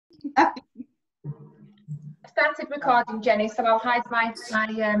I started recording, Jenny, so I'll hide my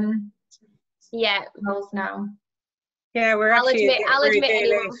roles now. Yeah, we're actually I'll admit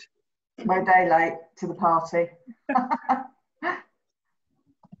anyone. We're a day late to the party.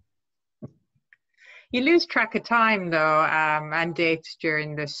 You lose track of time though, and dates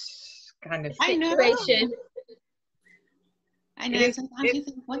during this kind of situation. I know, sometimes you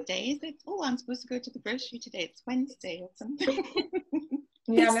think, what day is it? Oh, I'm supposed to go to the grocery today. It's Wednesday or something.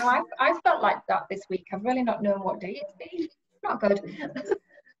 Yeah, no, I felt like that this week. I've really not known what day it's been. Not good.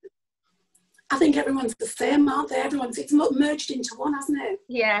 I think everyone's the same, aren't they? It's merged into one, hasn't it?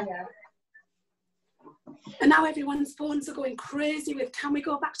 Yeah. And now everyone's phones are going crazy with, can we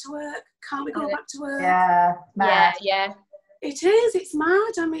go back to work? Can't we go back to work? Yeah, mad. Yeah. It is, it's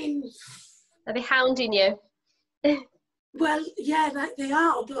mad. I mean... Are they hounding you? Well, yeah, they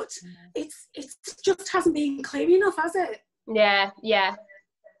are, but it just hasn't been clear enough, has it? Yeah.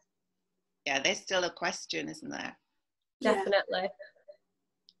 Yeah, there's still a question, isn't there? Definitely.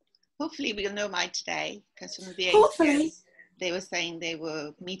 Hopefully we'll know by today, because some of the Hopefully. They were saying they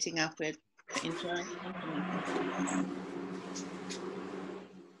were meeting up with the insurance company.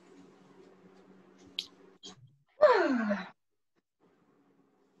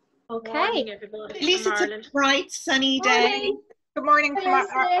 Okay. At least it's a bright, sunny day. Good morning.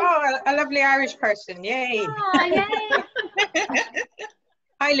 Oh, a lovely Irish person. Yay. Oh, yay.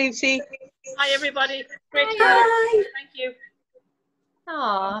 Hi, Lucy. Hi, everybody. Great to Hi. you. Thank you.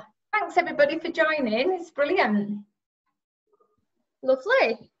 Oh, Thanks, everybody, for joining. It's brilliant.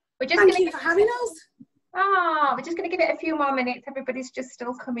 lovely. We're just Thank you for having us. We're just going to give it a few more minutes. Everybody's just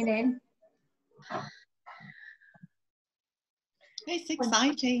still coming in. It's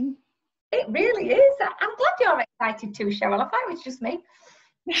exciting. It really is. I'm glad you're excited too, Cheryl. I thought it was just me.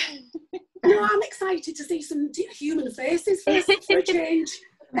 No, I'm excited to see some human faces for a change.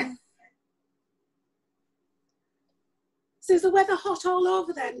 So is the weather hot all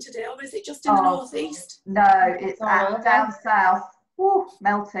over then today, or is it just in the northeast? No, it's down south. Ooh,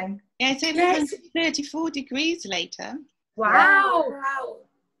 melting. Yeah, it's only 34 degrees later. Wow.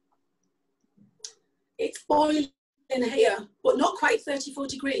 It's boiling here, but not quite 34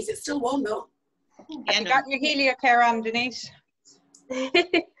 degrees. It's still warm though. Have you got your heliocare on, Denise?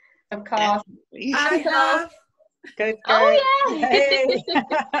 Of course. I have. Good. Oh, yeah. Hey.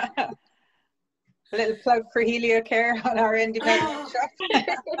 A little plug for heliocare on our ENDYMED Workshop.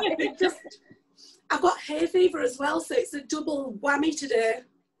 I've got hay fever as well, so it's a double whammy today.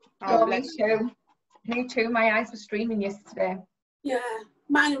 Oh, me too. Me too. My eyes were streaming yesterday. Yeah,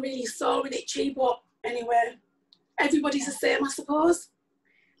 mine are really sore and itchy, but anyway, everybody's the same, I suppose.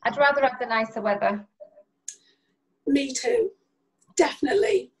 I'd rather have the nicer weather. Me too,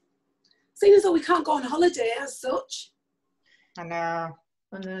 definitely. Seeing as though we can't go on holiday as such. I know.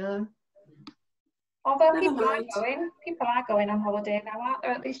 Although people are going on holiday now, aren't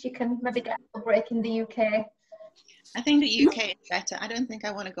there? At least you can maybe get a break in the UK. I think the UK is better. I don't think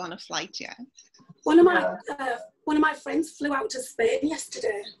I want to go on a flight yet. One of my friends flew out to Spain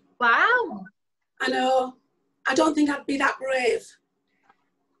yesterday. Wow. I know. I don't think I'd be that brave.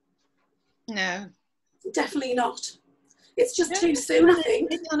 No. Definitely not. It's just too soon, I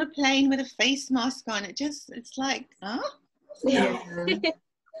think. It's on a plane with a face mask on. It's like, huh? No.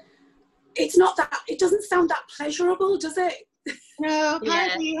 It's not that, it doesn't sound that pleasurable, does it? No,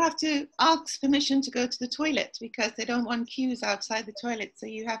 apparently you have to ask permission to go to the toilet because they don't want queues outside the toilet. So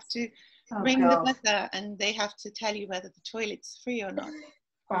you have to ring the buzzer and they have to tell you whether the toilet's free or not.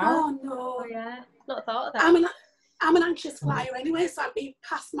 Wow. Oh, no. Oh, yeah. Not thought of that. I'm an anxious flyer anyway, so I'd be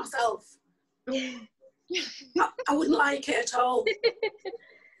past myself. I wouldn't like it at all.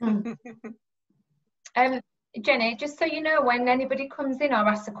 Jenny, just so you know, when anybody comes in or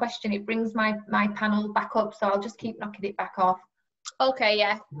asks a question, it brings my panel back up, so I'll just keep knocking it back off. Okay,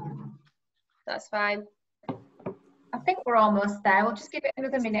 yeah. That's fine. I think we're almost there. We'll just give it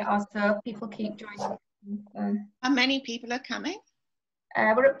another minute or so. People keep joining. How many people are coming?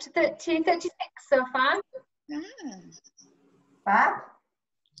 We're up to 36 so far. Fab.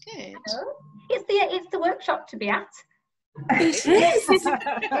 Good. It's the workshop to be at. It is.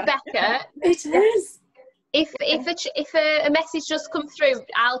 Rebecca. It is. If a message does come through,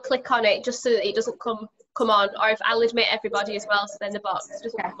 I'll click on it just so that it doesn't come on, or if I'll admit everybody as well, so then the box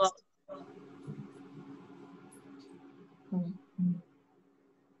doesn't come up.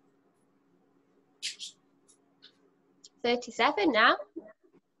 37 now.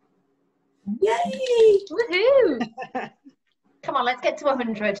 Yay! Woohoo! Come on, let's get to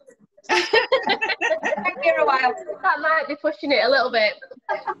 100. Take me a while. That might be pushing it a little bit.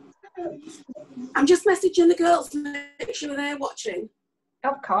 I'm just messaging the girls to make sure they're watching.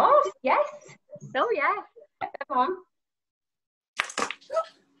 Of course, yes. Oh yeah. Come on.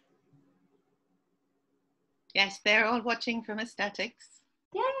 Yes, they're all watching from aesthetics.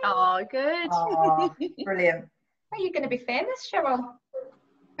 Yeah. Oh, good. Oh, brilliant. Are you going to be famous, Cheryl?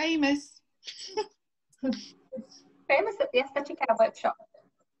 Famous. Famous at the Aesthetic Hair Workshop.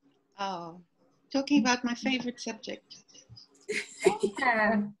 Oh, talking about my favourite subject.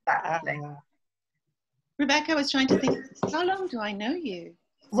 Yeah. Exactly. Rebecca was trying to think, how long do I know you?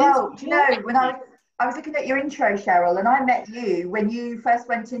 Well, do you know, when I was looking at your intro, Cheryl, and I met you when you first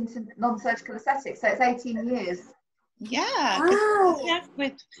went into non-surgical aesthetics, so it's 18 years. Yeah, Wow.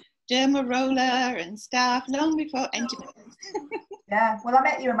 with derma roller and stuff long before ENDYMED. Yeah, well, I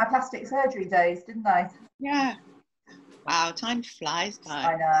met you in my plastic surgery days, didn't I? Yeah. Wow, time flies by.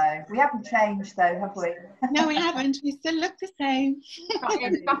 I know. We haven't changed though, have we? No, we haven't. We still look the same.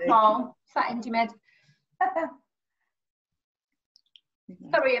 Not all. It's that ENDYMED.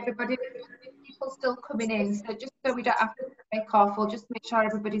 Sorry, everybody. People still coming in, so just so we don't have to break off, we'll just make sure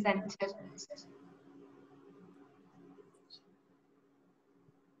everybody's entered.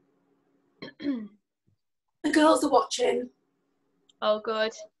 The girls are watching. Oh,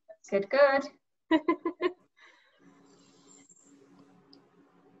 good. Good, good.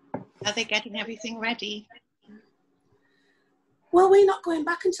 Are they getting everything ready? Well, we're not going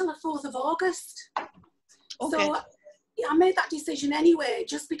back until the 4th of August. Okay. So yeah, I made that decision anyway,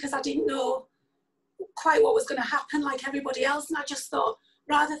 just because I didn't know quite what was going to happen like everybody else. And I just thought,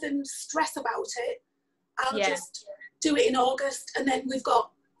 rather than stress about it, I'll just do it in August. And then we've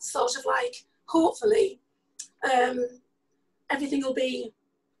got sort of like, hopefully, everything will be,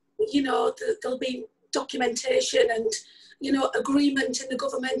 you know, there'll be documentation and, you know, agreement in the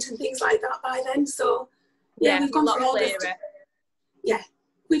government and things like that by then. So yeah, we've gone for August. Clearer. Yeah,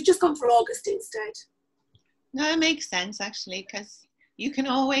 we've just gone for August instead. No, it makes sense actually, because you can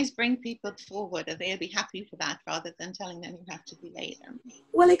always bring people forward and they'll be happy for that rather than telling them you have to delay them.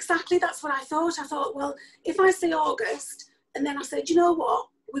 Well, exactly, that's what I thought. I thought, well, if I say August and then I say, do you know what,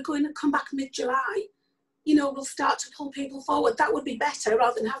 we're going to come back mid-July, you know, we'll start to pull people forward. That would be better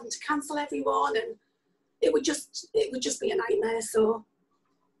rather than having to cancel everyone, and it would just be a nightmare. So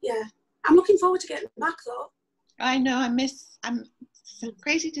yeah, I'm looking forward to getting back though. I know, I'm so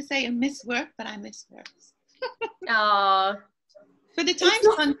crazy to say I miss work, but I miss work. Oh, But the time's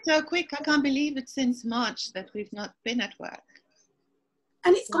gone so quick. I can't believe it since March that we've not been at work.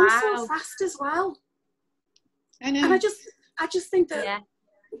 And it's gone so fast as well. I know. And I just think that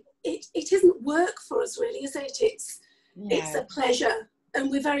it isn't work for us really, is it? It's a pleasure, and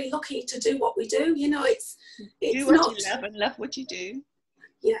we're very lucky to do what we do. You know, it's do what not, you love and love what you do.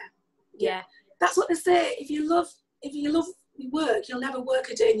 Yeah. That's what they say. If you love work, you'll never work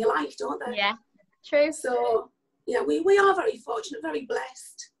a day in your life, don't they? Yeah, true. So yeah, we are very fortunate, very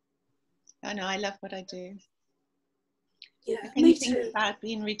blessed. I know, I love what I do. Yeah, Can me you think too. about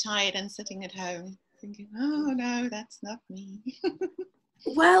being retired and sitting at home thinking, oh no, that's not me.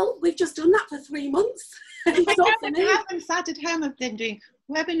 Well, we've just done that for 3 months. It's not for me. I haven't sat at home. I've been doing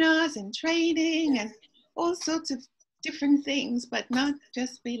webinars and training and all sorts of different things, but not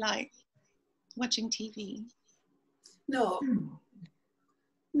just be like watching TV. No,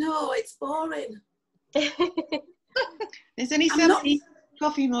 it's boring. There's only so many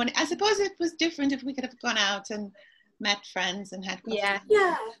coffee morning. I suppose it was different if we could have gone out and met friends and had coffee.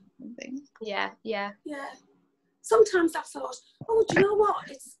 Yeah. And things. Yeah. Sometimes I thought, oh, do you know what?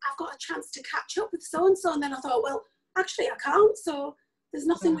 I've got a chance to catch up with so and so, and then I thought, well, actually I can't. So there's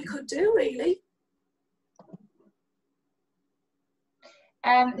nothing we could do really.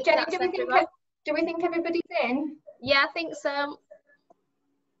 Jenny, do we think everybody's in? Yeah, I think so.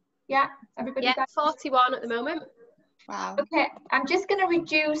 Yeah, everybody's in. 41 at the moment. Wow. Okay, I'm just going to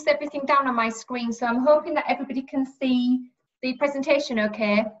reduce everything down on my screen, so I'm hoping that everybody can see the presentation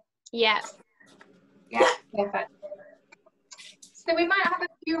okay? Yeah. Yeah, perfect. So we might have a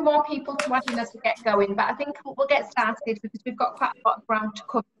few more people to add in as we get going, but I think we'll get started because we've got quite a lot of ground to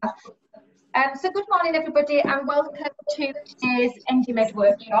cover. So good morning, everybody, and welcome to today's ENDYMED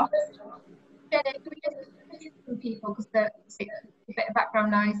workshop. Jenny, can we just introduce some people because there's a bit of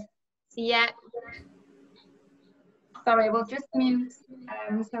background noise? Yeah. Sorry, we'll just mute.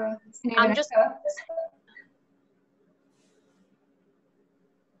 I'm just.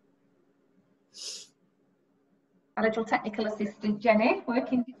 A little technical assistant, Jenny,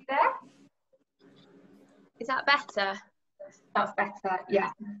 working with you there. Is that better? That's better,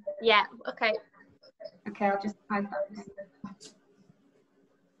 yeah. Yeah, okay. Okay, I'll just hide that.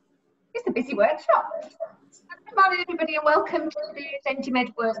 It's a busy workshop. Good morning, everybody, and welcome to today's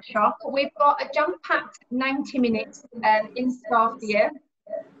ENDYMED workshop. We've got a jam-packed 90 minutes in store for you.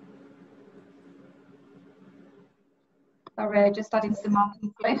 Sorry, just adding some more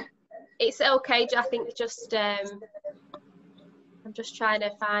people in. It's okay, I think just, I'm just trying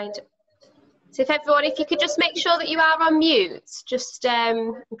to find, so if everyone, if you could just make sure that you are on mute, just,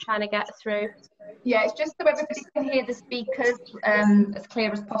 I'm trying to get through. Yeah, it's just so everybody can hear the speakers as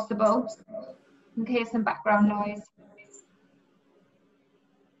clear as possible. You can hear some background noise.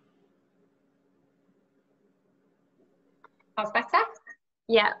 That's better?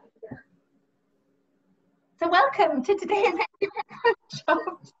 Yeah. So welcome to today's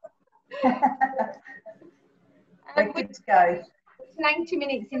workshop. We're good to go. 90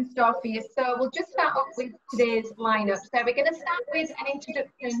 minutes in store for you, so we'll just start off with today's lineup. So we're going to start with an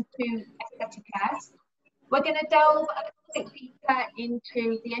introduction to aesthetic care. We're going to delve a little bit deeper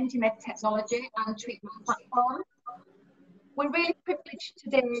into the ENDYMED technology and treatment platform. We're really privileged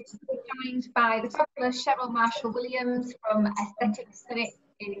today to be joined by the fabulous Cheryl Marshall-Williams from Aesthetics Clinic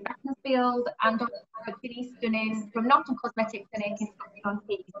in Beaconsfield and also Denise Dunning from Norton Cosmetic Clinic in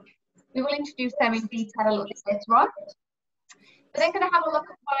Stockton-on-Tees. We will introduce them in detail a little bit later on. We're then going to have a look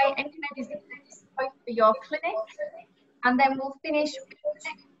at why ENDYMED is a good choice for your clinic, and then we'll finish with the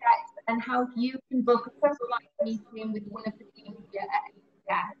next steps and how you can book a personalised meeting with one of the team here at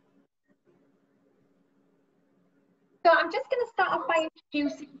ENDYMED. So I'm just going to start off by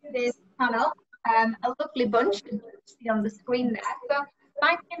introducing today's panel, a lovely bunch you can see on the screen there. So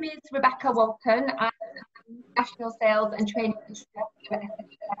my name is Rebecca Walton. I'm National Sales and Training Manager here at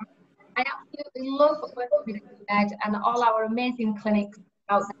Aesthetic Care. I absolutely love working with ENDYMED and all our amazing clinics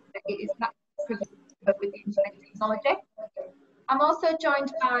out there. It is an absolute privilege to work with the ENDYMED technology. I'm also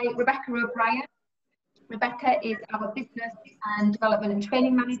joined by Rebecca O'Brien. Rebecca is our Business and Development and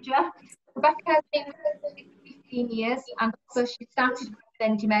Training Manager. Rebecca has been with 15 years, and also she started with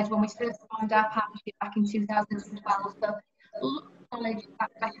ENDYMED when we first formed our partnership back in 2012. So a lot of knowledge that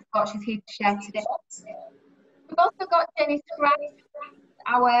Rebecca's got, she's here to share today. We've also got Jenny Scrap,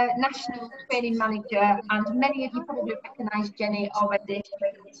 our National Training Manager, and many of you probably recognise Jenny already.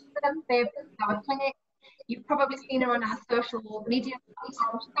 She's a favourite of our clinic. You've probably seen her on our social media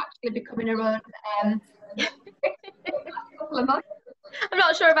platforms. She's actually becoming her own couple of months. I'm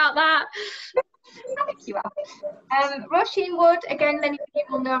not sure about that. I think you are. Roisin Wood, again, many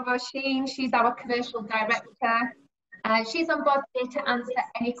people know Roisin. She's our Commercial Director. She's on board today to answer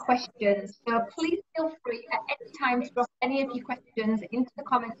any questions. So please feel free at any time to drop any of your questions into the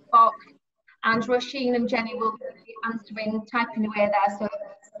comments box, and Roisin and Jenny will be answering, typing away there. So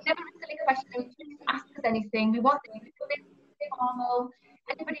never a silly question, please ask us anything. We want it to be formal.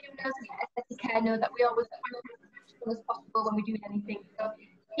 Anybody who knows aesthetic care know that we always try to be as professional as possible when we do anything. So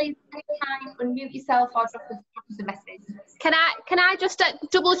please, anytime, unmute yourself or drop us a message. Can I just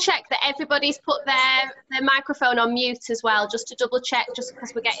double check that everybody's put their microphone on mute as well, just to double check, just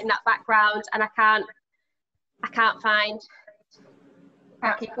because we're getting that background and I can't find.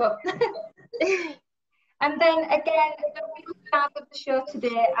 Can't keep up. And then again, the real stars of the show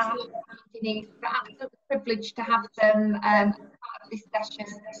today are Denise. We're absolutely privileged to have them as part of this session.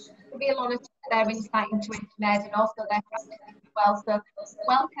 It's a real honour to their insight into ENDYMED and also their practice as well. So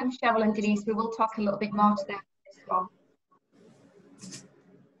welcome, Cheryl and Denise. We will talk a little bit more today about this one.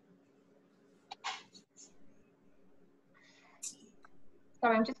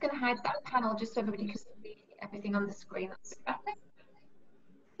 Sorry, I'm just going to hide that panel just so everybody can see everything on the screen. That's a bit better.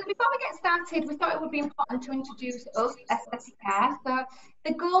 So before we get started, we thought it would be important to introduce us, Aesthetic Care. So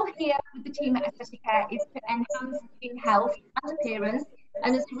the goal here with the team at Aesthetic Care is to enhance skin health and appearance,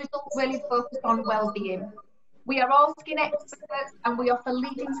 and as a result, really focus on well-being. We are all skin experts, and we offer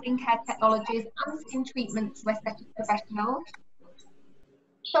leading skincare technologies and skin treatments to aesthetic professionals.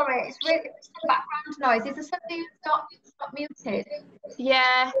 Sorry, it's really background noise. Is there somebody who's not muted?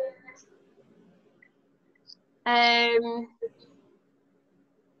 Yeah.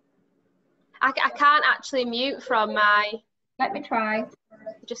 I can't actually mute from my. Let me try.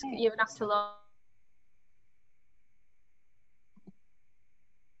 Just you have to look.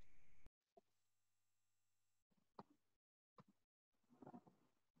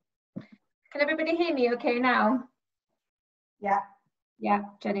 Can everybody hear me okay now? Yeah. Yeah,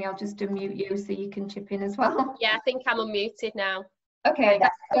 Jenny, I'll just unmute you so you can chip in as well. Yeah, I think I'm unmuted now. Okay,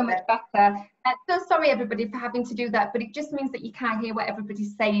 that's so much better. So sorry everybody for having to do that, but it just means that you can't hear what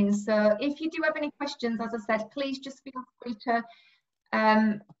everybody's saying. So if you do have any questions, as I said, please just feel free to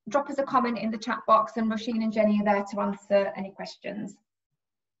drop us a comment in the chat box, and Roisin and Jenny are there to answer any questions.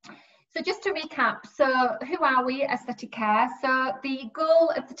 So just to recap, so who are we, Aesthetic Care? So the goal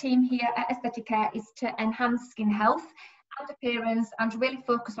of the team here at Aesthetic Care is to enhance skin health and appearance and really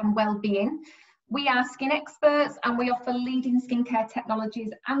focus on well-being. We are skin experts and we offer leading skincare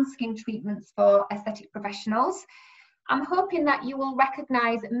technologies and skin treatments for aesthetic professionals. I'm hoping that you will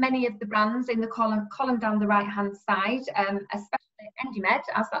recognise many of the brands in the column down the right hand side, especially ENDYMED,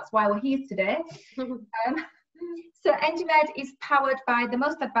 as that's why we're here today. So ENDYMED is powered by the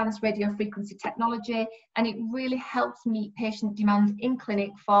most advanced radio frequency technology, and it really helps meet patient demand in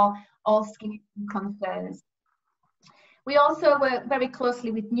clinic for all skin concerns. We also work very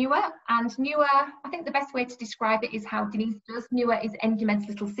closely with Newer, and Newer, I think the best way to describe it is how Denise does. Newer is ENDYMED's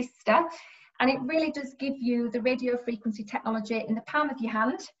little sister, and it really does give you the radio frequency technology in the palm of your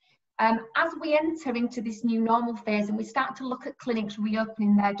hand. As we enter into this new normal phase and we start to look at clinics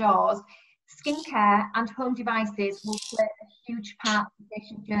reopening their doors, skincare and home devices will play a huge part of the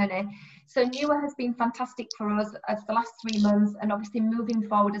patient journey. So Newer has been fantastic for us as the last 3 months, and obviously moving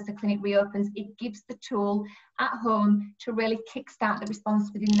forward as the clinic reopens, it gives the tool at home to really kickstart the response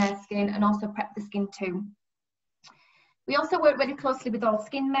within their skin and also prep the skin too. We also work really closely with All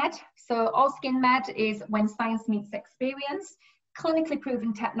Skin Med. So All Skin Med is when science meets experience, clinically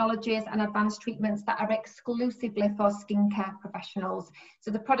proven technologies and advanced treatments that are exclusively for skincare professionals.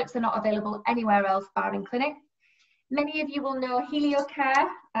 So the products are not available anywhere else bar in clinic. Many of you will know HelioCare.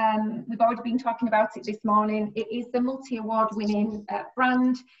 We've already been talking about it this morning. It is the multi-award winning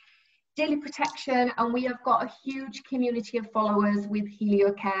brand, daily protection, and we have got a huge community of followers with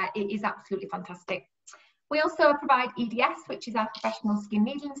HelioCare. It is absolutely fantastic. We also provide EDS, which is our professional skin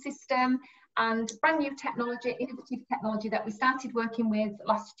needling system, and brand new technology, innovative technology that we started working with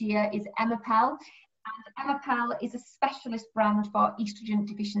last year is Emapel. And Emapel is a specialist brand for estrogen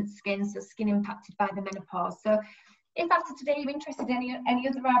deficient skin, so skin impacted by the menopause. So if after today you're interested in any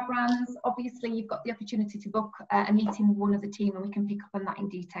other of our brands, obviously you've got the opportunity to book a meeting with one of the team and we can pick up on that in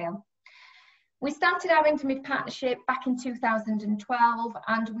detail. We started our ENDYMED partnership back in 2012,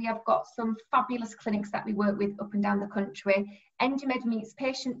 and we have got some fabulous clinics that we work with up and down the country. ENDYMED meets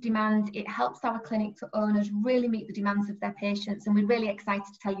patient demand. It helps our clinic owners really meet the demands of their patients, and we're really excited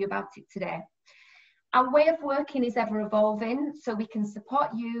to tell you about it today. Our way of working is ever evolving, so we can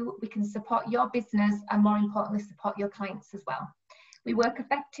support you, we can support your business, and more importantly, support your clients as well. We work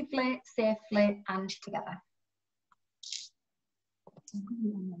effectively, safely, and together.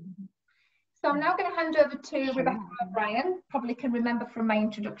 So I'm now going to hand over to Rebecca O'Brien. Probably can remember from my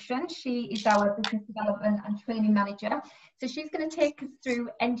introduction, she is our business development and training manager. So she's going to take us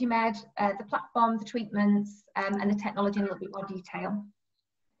through ENDYMED, the platform, the treatments, and the technology in a little bit more detail.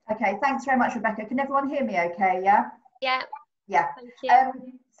 Okay, thanks very much, Rebecca. Can everyone hear me okay, yeah? Yeah. Yeah. Thank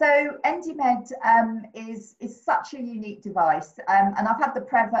you. So ENDYMED is such a unique device, and I've had the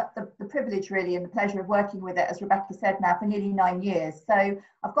privilege really and the pleasure of working with it, as Rebecca said, now for nearly 9 years. So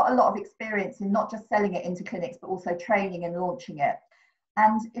I've got a lot of experience in not just selling it into clinics, but also training and launching it.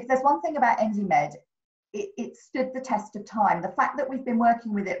 And if there's one thing about ENDYMED, it stood the test of time. The fact that we've been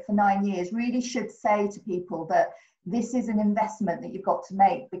working with it for 9 years really should say to people that this is an investment that you've got to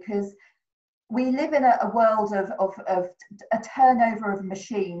make, because we live in a world of a turnover of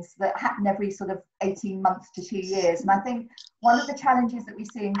machines that happen every sort of 18 months to 2 years. And I think one of the challenges that we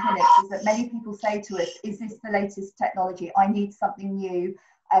see in clinics is that many people say to us, is this the latest technology? I need something new.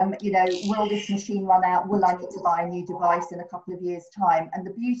 You know, will this machine run out? Will I need to buy a new device in a couple of years' time? And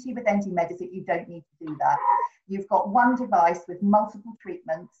the beauty with ENDYMED is that you don't need to do that. You've got one device with multiple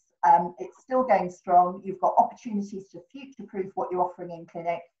treatments. It's still going strong. You've got opportunities to future-proof what you're offering in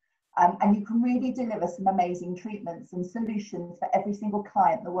clinic. And you can really deliver some amazing treatments and solutions for every single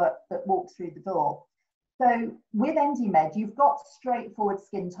client that walks through the door. So with ENDYMED, you've got straightforward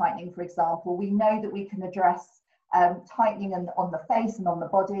skin tightening, for example. We know that we can address tightening on the face and on the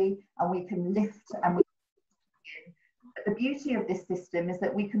body, and we can lift and we can. But the beauty of this system is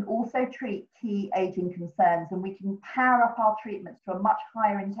that we can also treat key aging concerns, and we can power up our treatments to a much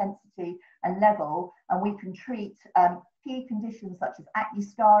higher intensity and level, and we can treat key conditions such as acne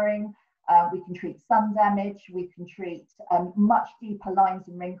scarring, we can treat sun damage, we can treat much deeper lines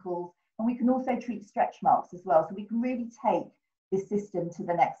and wrinkles, and we can also treat stretch marks as well. So we can really take this system to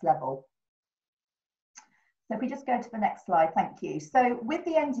the next level. So if we just go to the next slide, thank you. So with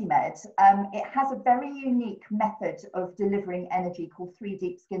the ENDYMED, it has a very unique method of delivering energy called 3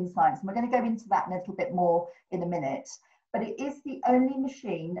 Deep Skin Science. And we're going to go into that in a little bit more in a minute. But it is the only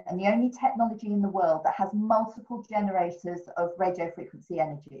machine and the only technology in the world that has multiple generators of radio frequency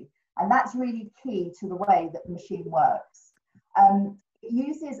energy. And that's really key to the way that the machine works. It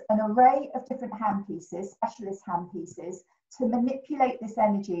uses an array of different handpieces, specialist handpieces, to manipulate this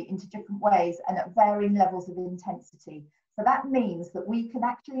energy into different ways and at varying levels of intensity. So that means that we can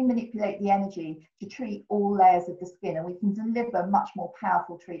actually manipulate the energy to treat all layers of the skin, and we can deliver much more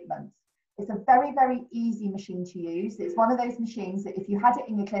powerful treatments. It's a very, very easy machine to use. It's one of those machines that if you had it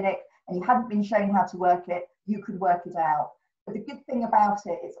in your clinic and you hadn't been shown how to work it, you could work it out. But the good thing about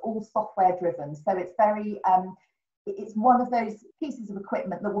it, it's all software driven. So it's very, it's one of those pieces of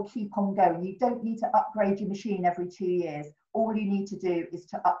equipment that will keep on going. You don't need to upgrade your machine every 2 years. All you need to do is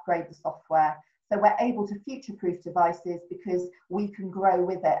to upgrade the software. So we're able to future-proof devices because we can grow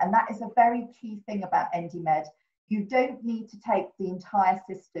with it. And that is a very key thing about ENDYMED. You don't need to take the entire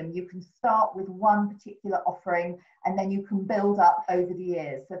system. You can start with one particular offering and then you can build up over the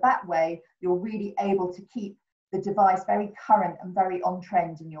years. So that way you're really able to keep the device very current and very on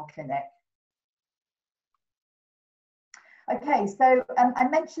trend in your clinic. Okay, so I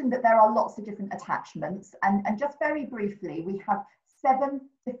mentioned that there are lots of different attachments, and just very briefly, we have 7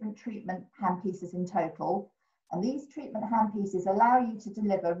 different treatment handpieces in total. And these treatment handpieces allow you to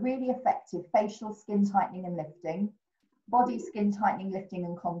deliver really effective facial skin tightening and lifting, body skin tightening, lifting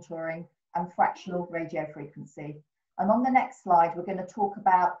and contouring, and fractional radiofrequency. And on the next slide, we're going to talk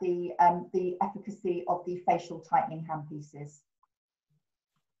about the efficacy of the facial tightening handpieces.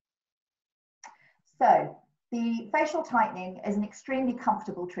 So the facial tightening is an extremely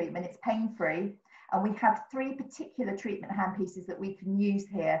comfortable treatment. It's pain-free. And we have 3 particular treatment handpieces that we can use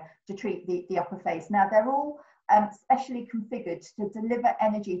here to treat the upper face. Now, they're all specially configured to deliver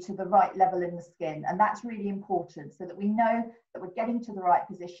energy to the right level in the skin. And that's really important so that we know that we're getting to the right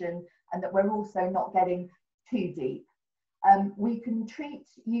position and that we're also not getting too deep. We can treat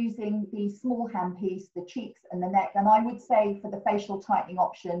using the small handpiece, the cheeks and the neck. And I would say for the facial tightening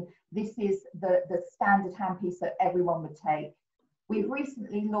option, this is the standard handpiece that everyone would take. We've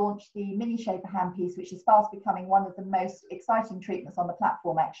recently launched the mini shaper handpiece, which is fast becoming one of the most exciting treatments on the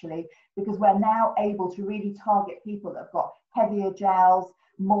platform, actually, because we're now able to really target people that have got heavier jowls,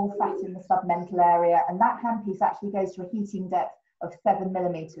 more fat in the submental area, and that handpiece actually goes to a heating depth of 7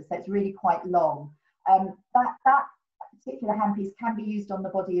 millimeters, so it's really quite long. That particular handpiece can be used on the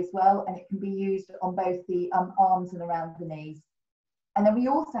body as well, and it can be used on both the arms and around the knees. And then we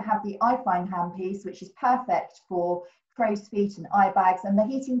also have the iFine handpiece, which is perfect for crow's feet and eye bags, and the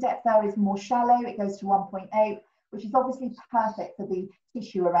heating depth there is more shallow. It goes to 1.8, which is obviously perfect for the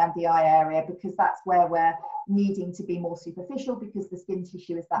tissue around the eye area, because that's where we're needing to be more superficial because the skin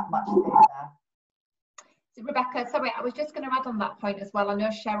tissue is that much thinner there. So Rebecca, sorry, I was just going to add on that point as well. I know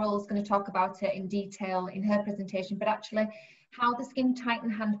Cheryl's going to talk about it in detail in her presentation, but actually how the skin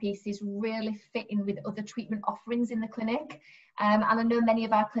tighten handpieces really fit in with other treatment offerings in the clinic. And I know many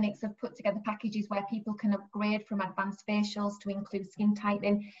of our clinics have put together packages where people can upgrade from advanced facials to include skin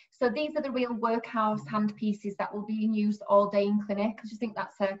tightening. So these are the real workhouse handpieces that will be used all day in clinic. I just think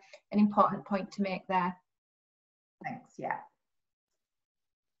that's an important point to make there. Thanks, yeah.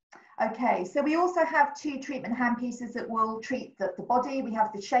 Okay, so we also have 2 treatment handpieces that will treat the body. We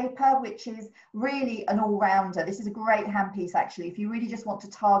have the shaper, which is really an all-rounder. This is a great handpiece, actually, if you really just want to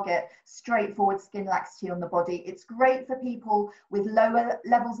target straightforward skin laxity on the body. It's great for people with lower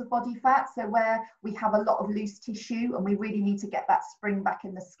levels of body fat, so where we have a lot of loose tissue and we really need to get that spring back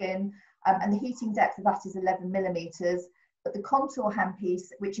in the skin. And the heating depth of that is 11 millimeters. But the contour handpiece,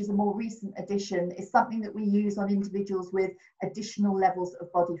 which is a more recent addition, is something that we use on individuals with additional levels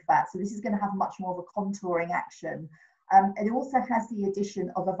of body fat. So this is going to have much more of a contouring action. It also has the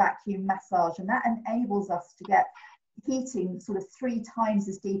addition of a vacuum massage, and that enables us to get heating sort of 3 times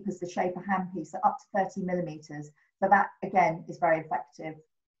as deep as the shaper handpiece, so up to 30 millimeters. So that, again, is very effective.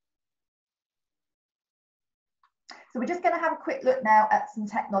 So we're just going to have a quick look now at some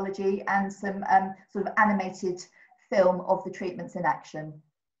technology and some sort of animated film of the treatments in action.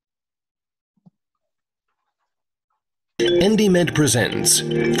 ENDYMED presents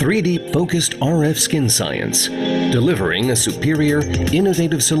 3D focused RF skin science, delivering a superior,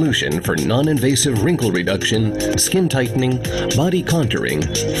 innovative solution for non-invasive wrinkle reduction, skin tightening, body contouring,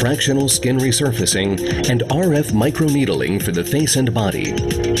 fractional skin resurfacing, and RF microneedling for the face and body.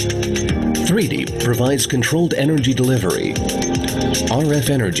 3D provides controlled energy delivery. RF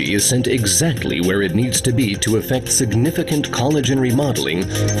energy is sent exactly where it needs to be to effect significant collagen remodeling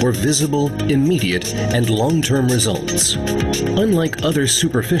for visible, immediate, and long-term results. Unlike other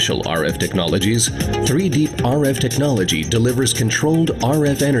superficial RF technologies, 3D RF technology delivers controlled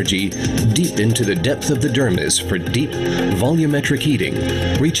RF energy deep into the depth of the dermis for deep, volumetric heating,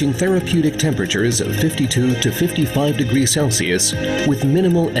 reaching therapeutic temperatures of 52 to 55 degrees Celsius with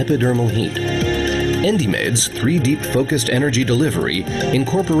minimal epidermal heat. ENDYMED's 3D focused energy delivery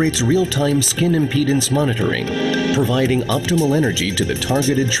incorporates real-time skin impedance monitoring, providing optimal energy to the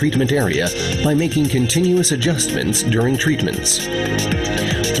targeted treatment area by making continuous adjustments during treatments.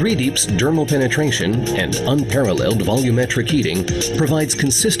 3Deep's dermal penetration and unparalleled volumetric heating provides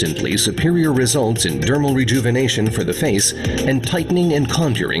consistently superior results in dermal rejuvenation for the face and tightening and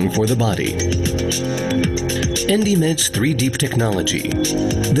contouring for the body. ENDYMED's 3Deep technology,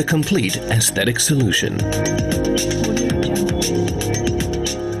 the complete aesthetic solution.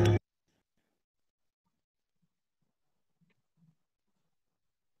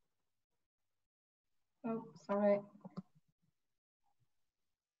 Oh, sorry.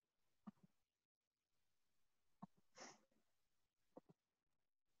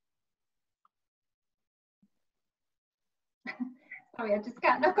 Sorry, I just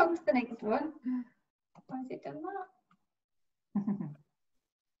can't knock on to the next one. Why has it done that?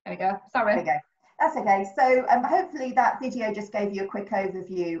 There we go. Sorry. There we go. That's okay. So hopefully that video just gave you a quick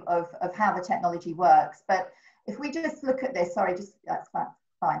overview of how the technology works. But if we just look at this, sorry, just that's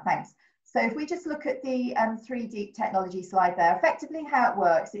fine, thanks. So if we just look at the 3Deep technology slide there, effectively how it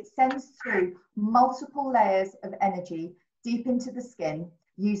works, it sends through multiple layers of energy deep into the skin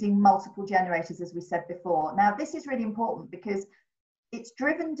using multiple generators, as we said before. Now, this is really important because it's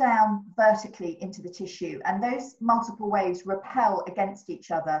driven down vertically into the tissue, and those multiple waves repel against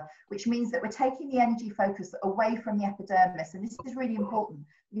each other, which means that we're taking the energy focus away from the epidermis. And this is really important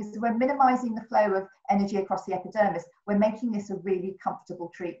because we're minimizing the flow of energy across the epidermis. We're making this a really comfortable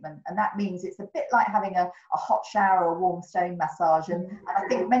treatment. And that means it's a bit like having a hot shower or a warm stone massage. And I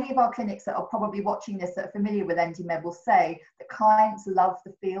think many of our clinics that are probably watching this that are familiar with ENDYMED will say that clients love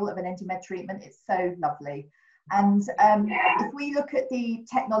the feel of an ENDYMED treatment. It's so lovely. And if we look at the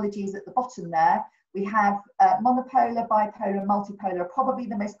technologies at the bottom there, we have monopolar, bipolar, multipolar, probably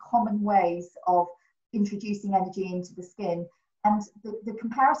the most common ways of introducing energy into the skin. And the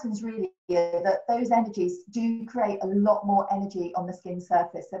comparisons really are that those energies do create a lot more energy on the skin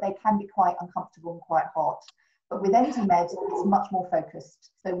surface, so they can be quite uncomfortable and quite hot. But with ENDYMED, it's much more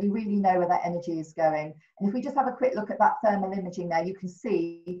focused. So we really know where that energy is going. And if we just have a quick look at that thermal imaging there, you can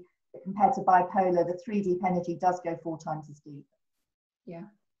see that compared to bipolar, the 3Deep energy does go 4 times as deep. Yeah.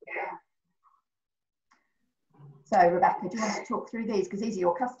 So Rebecca, do you want to talk through these? Because these are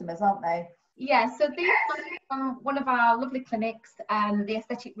your customers, aren't they? Yeah, so these are from one of our lovely clinics, the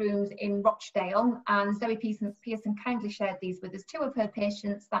aesthetic rooms in Rochdale, and Zoe Pearson kindly shared these with us. 2 of her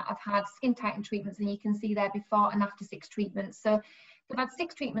patients that have had skin tightening treatments, and you can see there before and after 6 treatments. So they've had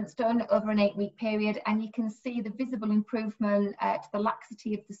 6 treatments done over an 8-week period, and you can see the visible improvement to the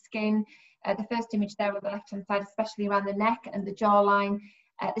laxity of the skin. The first image there on the left-hand side, especially around the neck and the jawline,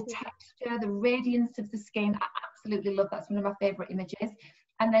 the texture, the radiance of the skin. I absolutely love that. It's one of my favourite images.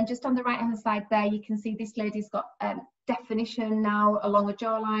 And then just on the right hand side there, you can see this lady's got definition now along the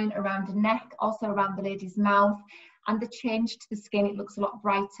jawline, around the neck, also around the lady's mouth. And the change to the skin, it looks a lot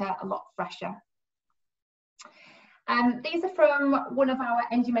brighter, a lot fresher. These are from one of our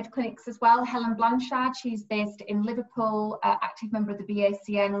ENDYMED clinics as well, Helen Blanchard. She's based in Liverpool, active member of the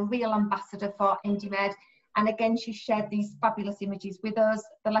BACN, a real ambassador for ENDYMED. And again, she shared these fabulous images with us.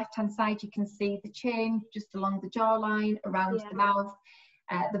 The left-hand side, you can see the change just along the jawline, around the mouth.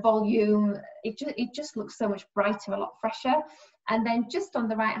 The volume, it just looks so much brighter, a lot fresher. And then just on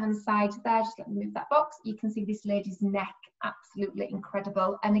the right hand side there, just let me move that box, you can see this lady's neck, absolutely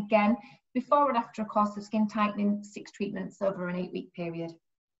incredible. And again, before and after a course of skin tightening, 6 treatments over an 8-week period.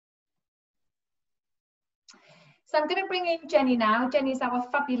 So I'm going to bring in Jenny now. Jenny's our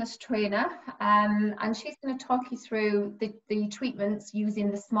fabulous trainer, and she's going to talk you through the treatments using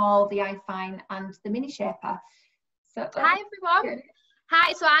the small, the iFine and the mini shaper. So, hi everyone.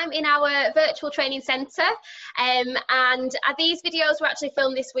 Hi, so I'm in our virtual training centre, and these videos were actually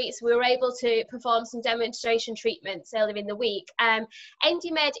filmed this week, so we were able to perform some demonstration treatments earlier in the week.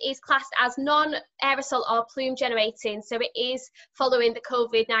 ENDYMED is classed as non-aerosol or plume generating, so it is following the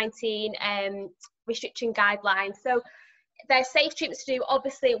COVID-19 restriction guidelines. So they're safe treatments to do,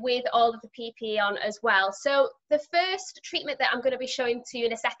 obviously, with all of the PPE on as well. So the first treatment that I'm going to be showing to you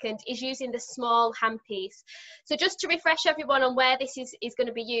in a second is using the small handpiece. So just to refresh everyone on where this is going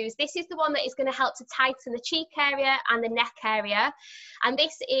to be used, this is the one that is going to help to tighten the cheek area and the neck area. And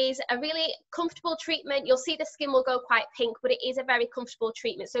this is a really comfortable treatment. You'll see the skin will go quite pink, but it is a very comfortable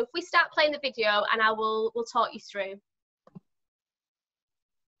treatment. So if we start playing the video, and we'll talk you through.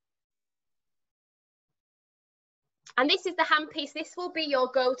 And this is the handpiece. This will be your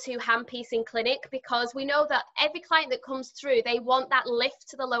go-to handpiece in clinic, because we know that every client that comes through, they want that lift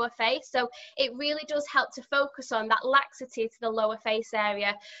to the lower face. So it really does help to focus on that laxity to the lower face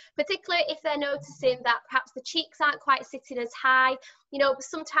area, particularly if they're noticing that perhaps the cheeks aren't quite sitting as high. You know,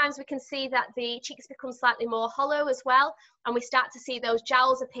 sometimes we can see that the cheeks become slightly more hollow as well, and we start to see those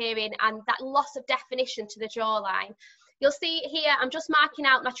jowls appearing and that loss of definition to the jawline. You'll see here, I'm just marking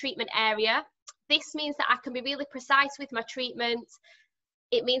out my treatment area. This means that I can be really precise with my treatment.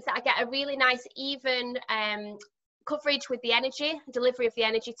 It means that I get a really nice even coverage with the energy, delivery of the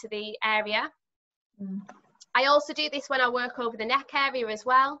energy to the area. I also do this when I work over the neck area as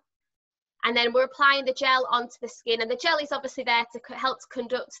well. And then we're applying the gel onto the skin, and the gel is obviously there to help to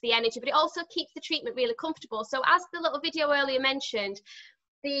conduct the energy, but it also keeps the treatment really comfortable. So as the little video earlier mentioned,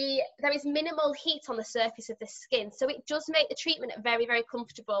 there is minimal heat on the surface of the skin, so it does make the treatment very, very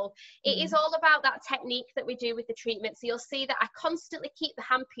comfortable. It is all about that technique that we do with the treatment. So you'll see that I constantly keep the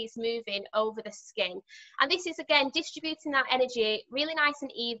handpiece moving over the skin, and this is again distributing that energy really nice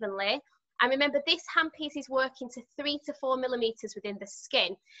and evenly. And remember, this handpiece is working to 3 to 4 millimeters within the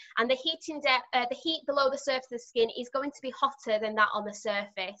skin, and the heat below the surface of the skin is going to be hotter than that on the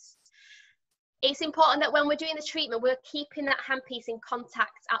surface. It's important that when we're doing the treatment, we're keeping that handpiece in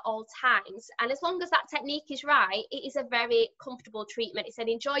contact at all times. And as long as that technique is right, it is a very comfortable treatment. It's an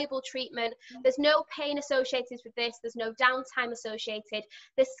enjoyable treatment. There's no pain associated with this. There's no downtime associated.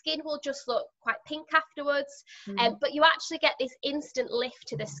 The skin will just look quite pink afterwards. But you actually get this instant lift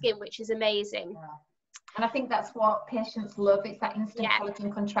to the skin, which is amazing. And I think that's what patients love. It's that instant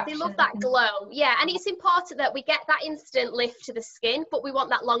collagen contraction. They love that glow. Yeah, and it's important that we get that instant lift to the skin, but we want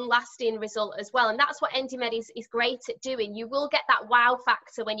that long-lasting result as well. And that's what ENDYMED is great at doing. You will get that wow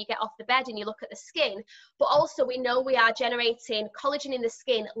factor when you get off the bed and you look at the skin, but also we know we are generating collagen in the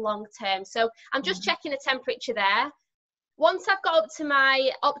skin long-term. So I'm just checking the temperature there. Once I've got up to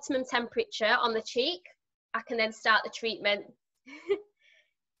my optimum temperature on the cheek, I can then start the treatment.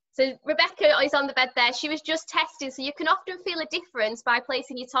 So Rebecca is on the bed there. She was just testing. So you can often feel a difference by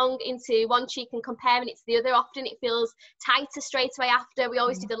placing your tongue into one cheek and comparing it to the other. Often it feels tighter straight away after. We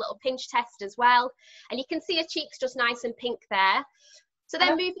always do the little pinch test as well. And you can see her cheeks just nice and pink there. So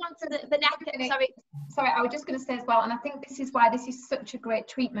then moving on to the neck. Sorry, I was just going to say as well, and I think this is why this is such a great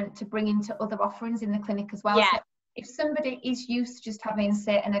treatment to bring into other offerings in the clinic as well. Yeah. So if somebody is used to just having,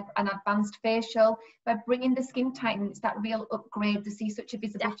 say, an advanced facial, by bringing the skin tightening, it's that real upgrade to see such a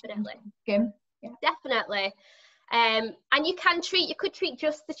visibility in the skin. Yeah. Definitely. And you could treat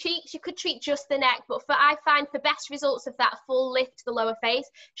just the cheeks, you could treat just the neck, but I find for best results of that full lift to the lower face,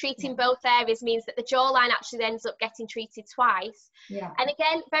 treating both areas means that the jawline actually ends up getting treated twice. Yeah. And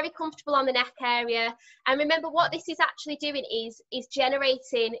again, very comfortable on the neck area. And remember, what this is actually doing is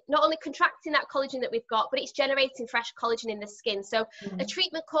generating, not only contracting that collagen that we've got, but it's generating fresh collagen in the skin. So a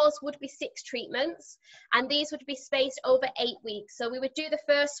treatment course would be 6 treatments, and these would be spaced over 8 weeks. So we would do the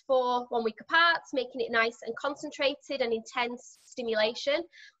first 4 1 week apart, making it nice and concentrated and intense stimulation,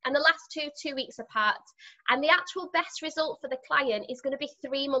 and the last 2 weeks apart. And the actual best result for the client is going to be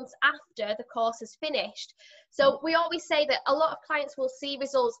 3 months after the course is finished. So we always say that a lot of clients will see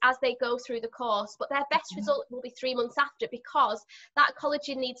results as they go through the course, but their best result will be 3 months after, because that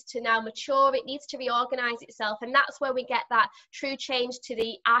collagen needs to now mature, it needs to reorganize itself, and that's where we get that true change to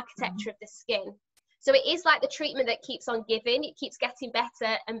the architecture of the skin. So it is like the treatment that keeps on giving, it keeps getting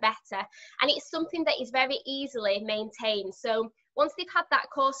better and better. And it's something that is very easily maintained. So once they've had that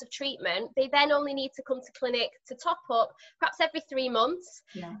course of treatment, they then only need to come to clinic to top up, perhaps every 3 months.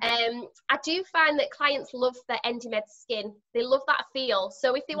 Yeah. I do find that clients love their ENDYMED skin. They love that feel.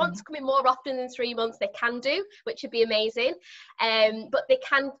 So if they want to come in more often than 3 months, they can do, which would be amazing. But they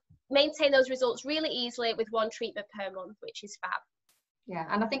can maintain those results really easily with 1 treatment per month, which is fab. Yeah,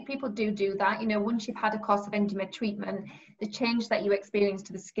 and I think people do that. You know, once you've had a course of ENDYMED treatment, the change that you experience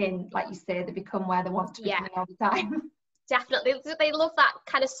to the skin, like you say, they become where they want to be all the time. Definitely, they love that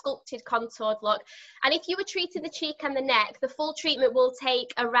kind of sculpted, contoured look. And if you were treating the cheek and the neck, the full treatment will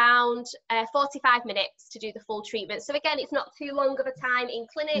take around 45 minutes to do the full treatment. So again, it's not too long of a time in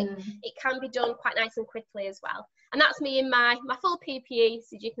clinic. It can be done quite nice and quickly as well. And that's me in my full PPE,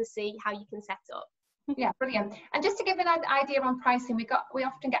 so you can see how you can set up. Yeah, brilliant. And just to give an idea on pricing, we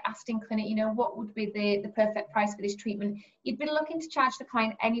often get asked in clinic, you know, what would be the perfect price for this treatment? You'd be looking to charge the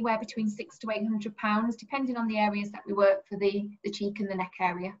client anywhere between £600 to £800, depending on the areas that we work for the cheek and the neck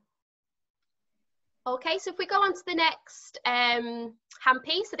area. Okay, so if we go on to the next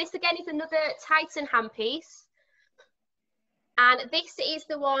handpiece, so this again is another Titan handpiece, and this is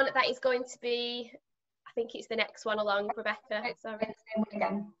the one that is going to be, I think it's the next one along, Rebecca. Sorry.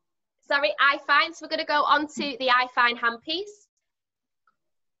 Again. Sorry, iFine. So we're going to go on to the iFine handpiece.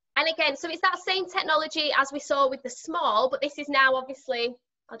 And again, so it's that same technology as we saw with the small, but this is now obviously,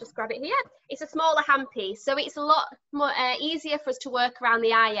 I'll just grab it here. It's a smaller handpiece, so it's a lot more easier for us to work around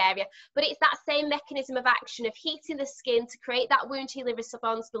the eye area, but it's that same mechanism of action of heating the skin to create that wound healing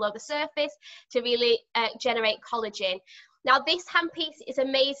response below the surface to really generate collagen. Now, this handpiece is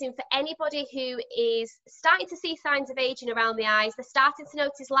amazing for anybody who is starting to see signs of aging around the eyes. They're starting to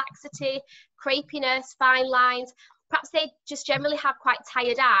notice laxity, crepiness, fine lines. Perhaps they just generally have quite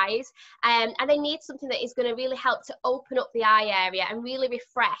tired eyes, and they need something that is going to really help to open up the eye area and really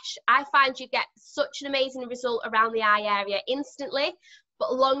refresh. I find you get such an amazing result around the eye area instantly,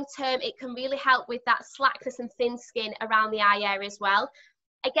 but long term it can really help with that slackness and thin skin around the eye area as well.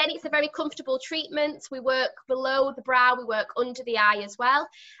 Again, it's a very comfortable treatment. We work below the brow, we work under the eye as well.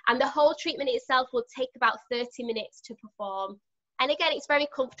 And the whole treatment itself will take about 30 minutes to perform. And again, it's very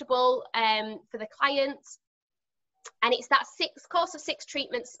comfortable for the client. And it's that course of 6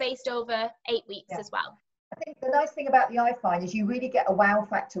 treatments spaced over 8 weeks as well. I think the nice thing about the iFine is you really get a wow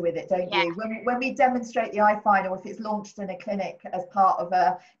factor with it, don't you? When we demonstrate the iFine, or if it's launched in a clinic as part of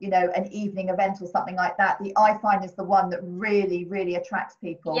a, you know, an evening event or something like that, the iFine is the one that really, really attracts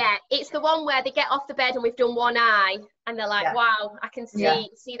people. Yeah, it's the one where they get off the bed and we've done one eye and they're like, wow, I can see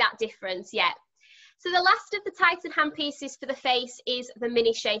that difference. So the last of the Titan handpieces for the face is the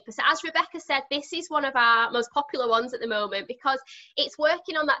Mini Shaper. So as Rebecca said, this is one of our most popular ones at the moment because it's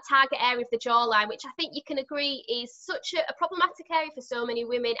working on that target area of the jawline, which I think you can agree is such a problematic area for so many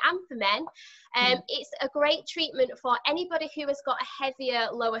women and for men. It's a great treatment for anybody who has got a heavier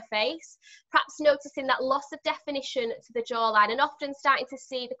lower face, perhaps noticing that loss of definition to the jawline and often starting to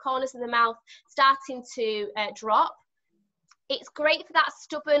see the corners of the mouth starting to drop. It's great for that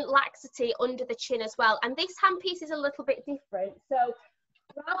stubborn laxity under the chin as well. And this handpiece is a little bit different. So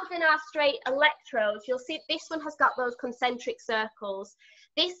rather than our straight electrodes, you'll see this one has got those concentric circles.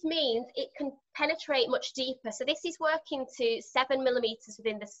 This means it can penetrate much deeper. So this is working to 7 millimeters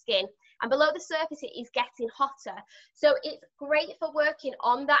within the skin. And below the surface, it is getting hotter. So it's great for working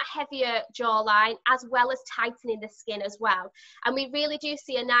on that heavier jawline as well as tightening the skin as well. And we really do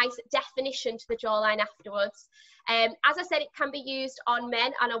see a nice definition to the jawline afterwards. As I said, it can be used on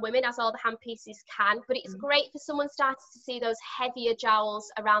men and on women, as all the handpieces can, but it's great for someone starting to see those heavier jowls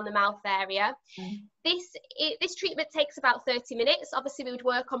around the mouth area. This treatment takes about 30 minutes. Obviously, we would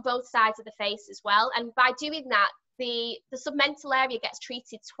work on both sides of the face as well. And by doing that, the submental area gets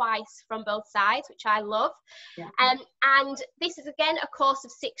treated twice from both sides, which I love. And this is, again, a course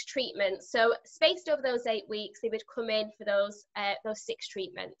of 6 treatments. So spaced over those 8 weeks, they would come in for those 6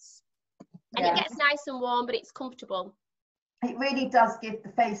 treatments. And it gets nice and warm, but it's comfortable. It really does give the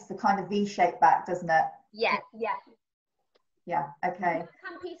face the kind of V shape back, doesn't it? Yeah, okay.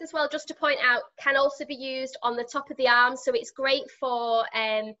 The handpiece as well, just to point out, can also be used on the top of the arms. So it's great for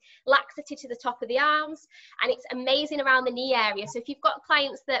laxity to the top of the arms, and it's amazing around the knee area. So if you've got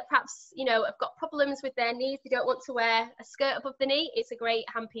clients that perhaps, you know, have got problems with their knees, they don't want to wear a skirt above the knee, it's a great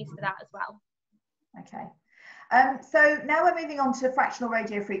handpiece for that as well. Okay. So now we're moving on to fractional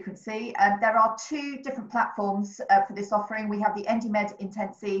radio frequency. There are 2 different platforms for this offering. We have the ENDYMED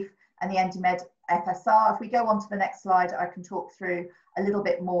Intensive and the ENDYMED FSR. If we go on to the next slide, I can talk through a little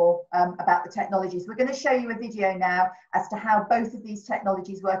bit more about the technologies. We're going to show you a video now as to how both of these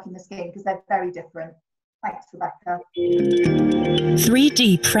technologies work in the skin because they're very different. Thanks, Rebecca.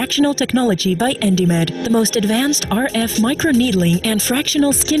 3D fractional technology by ENDYMED, the most advanced RF microneedling and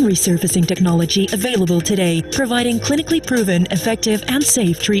fractional skin resurfacing technology available today, providing clinically proven, effective, and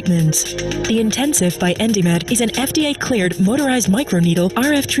safe treatments. The Intensive by ENDYMED is an FDA-cleared motorized microneedle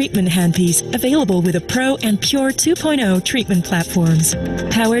RF treatment handpiece available with a Pro and Pure 2.0 treatment platforms.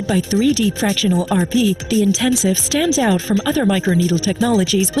 Powered by 3D fractional RP, the Intensive stands out from other microneedle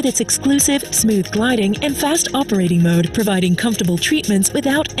technologies with its exclusive, smooth gliding and fast operating mode, providing comfortable treatments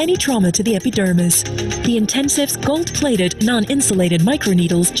without any trauma to the epidermis. The Intensive's gold-plated, non-insulated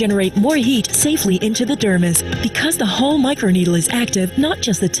microneedles generate more heat safely into the dermis. Because the whole microneedle is active, not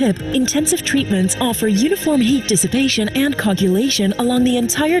just the tip, Intensive treatments offer uniform heat dissipation and coagulation along the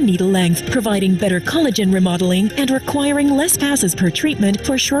entire needle length, providing better collagen remodeling and requiring less passes per treatment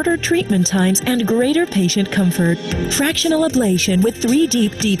for shorter treatment times and greater patient comfort. Fractional ablation with 3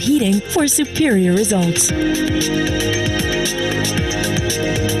 deep heating for superior results.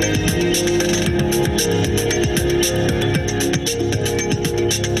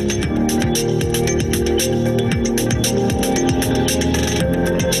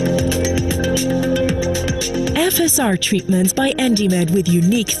 FSR FSR treatments by ENDYMED with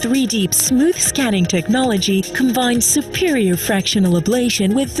unique 3D smooth scanning technology combines superior fractional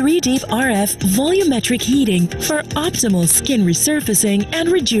ablation with 3D RF volumetric heating for optimal skin resurfacing and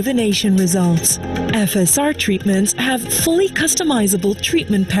rejuvenation results. FSR treatments have fully customizable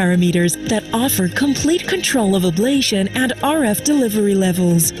treatment parameters that offer complete control of ablation and RF delivery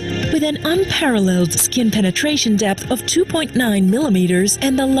levels. With an unparalleled skin penetration depth of 2.9 millimeters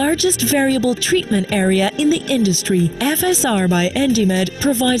and the largest variable treatment area in the industry, FSR by ENDYMED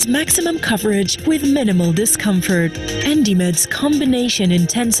provides maximum coverage with minimal discomfort. ENDYMED's combination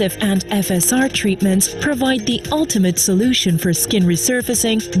intensive and FSR treatments provide the ultimate solution for skin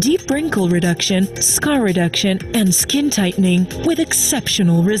resurfacing, deep wrinkle reduction, scar reduction, and skin tightening with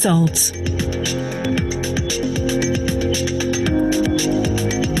exceptional results.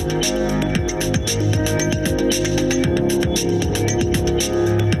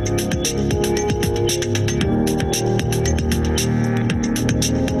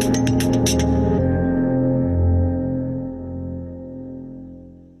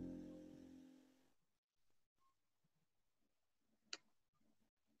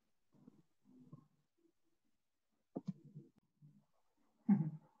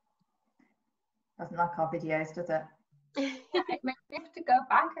 Doesn't like our videos, does it? It makes me have to go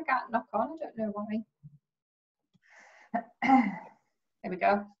back. I can't knock on. I don't know why. There we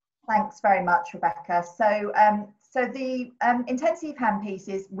go. Thanks very much, Rebecca. So, the intensive handpiece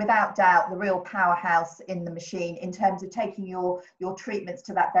is without doubt the real powerhouse in the machine in terms of taking your treatments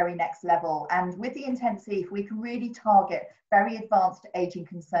to that very next level. And with the intensive, we can really target very advanced aging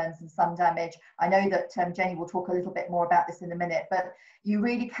concerns and sun damage. I know that Jenny will talk a little bit more about this in a minute, but you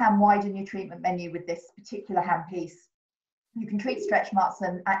really can widen your treatment menu with this particular handpiece. You can treat stretch marks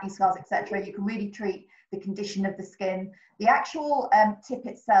and acne scars, etc. You can really treat the condition of the skin. The actual tip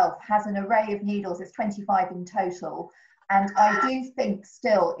itself has an array of needles. It's 25 in total. And I do think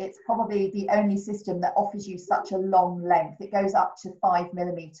still it's probably the only system that offers you such a long length. It goes up to 5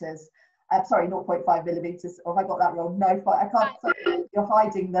 millimeters. Sorry, 0.5 millimeters. Or have I got that wrong? No, 5. I can't. Sorry, you're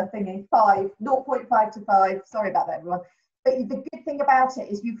hiding the thingy. 0.5 to 5. Sorry about that, everyone. But the good thing about it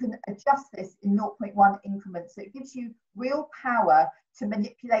is you can adjust this in 0.1 increments. So it gives you real power to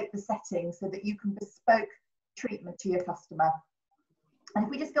manipulate the settings so that you can bespoke treatment to your customer. And if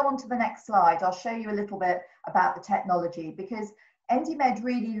we just go on to the next slide, I'll show you a little bit about the technology, because ENDYMED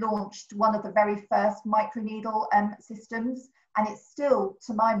really launched one of the very first microneedle systems, and it's still,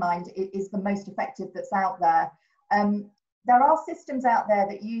 to my mind, it is the most effective that's out there. There are systems out there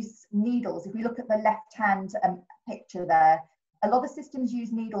that use needles. If we look at the left-hand picture there, a lot of systems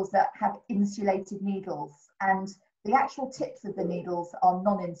use needles that have insulated needles, and the actual tips of the needles are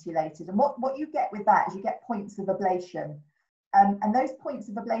non-insulated. And what you get with that is you get points of ablation. And those points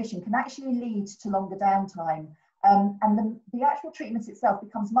of ablation can actually lead to longer downtime. And the actual treatment itself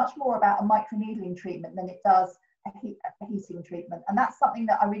becomes much more about a microneedling treatment than it does a heating treatment. And that's something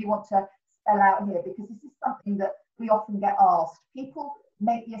that I really want to spell out here, because this is something that we often get asked. People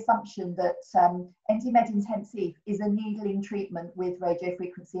make the assumption that ENDYMED Intensive is a needling treatment with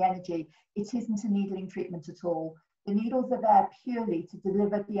radiofrequency energy. It isn't a needling treatment at all. The needles are there purely to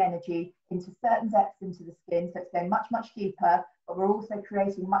deliver the energy into certain depths into the skin, so it's going much, much deeper, but we're also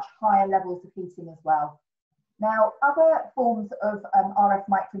creating much higher levels of heating as well. Now, other forms of RF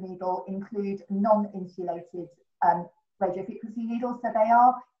microneedle include non-insulated radiofrequency needles, so they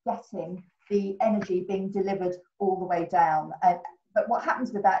are getting the energy being delivered all the way down. But what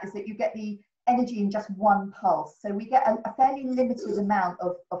happens with that is that you get the energy in just one pulse. So we get a fairly limited amount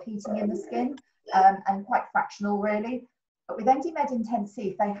of heating in the skin, and quite fractional really. But with ENDYMED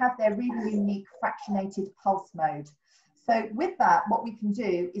Intensive, they have their really unique fractionated pulse mode. So with that, what we can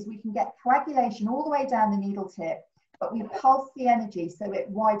do is we can get coagulation all the way down the needle tip, but we pulse the energy so it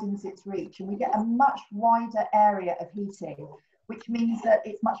widens its reach, and we get a much wider area of heating, which means that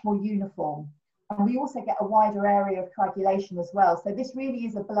it's much more uniform. And we also get a wider area of coagulation as well. So this really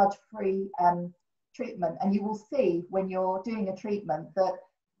is a blood-free treatment. And you will see when you're doing a treatment that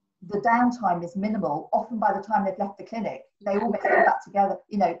the downtime is minimal. Often by the time they've left the clinic, they almost go back together,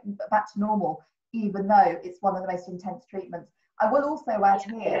 you know, back to normal, even though it's one of the most intense treatments. I will also add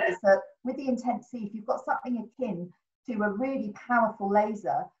here is that with the Intensive, you've got something akin to a really powerful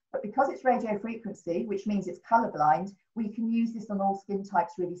laser, but because it's radio frequency, which means it's colorblind, we can use this on all skin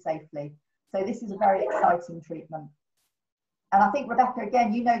types really safely. So this is a very exciting treatment. And I think, Rebecca,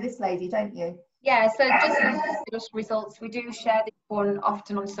 again, you know this lady, don't you? Yeah, so just results. We do share this one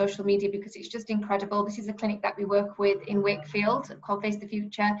often on social media because it's just incredible. This is a clinic that we work with in Wakefield called Face the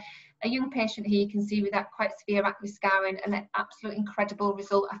Future. A young patient here you can see with that quite severe acne scarring, and an absolute incredible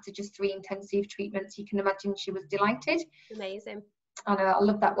result after just 3 intensive treatments. You can imagine she was delighted. Amazing. I know, I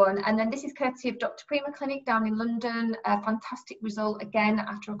love that one. And then this is courtesy of Dr. Prima Clinic down in London. A fantastic result again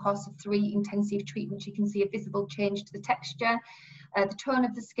after a course of 3 intensive treatments. You can see a visible change to the texture, the tone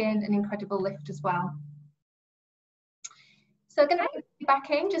of the skin, an incredible lift as well. So I'm going to bring you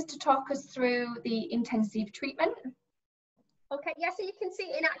back in just to talk us through the intensive treatment. Okay, yeah, so you can see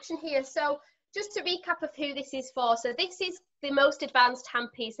it in action here. So just to recap of who this is for, so this is the most advanced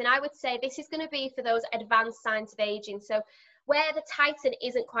handpiece, and I would say this is going to be for those advanced signs of aging. So where the Titan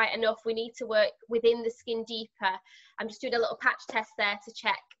isn't quite enough, we need to work within the skin deeper. I'm just doing a little patch test there to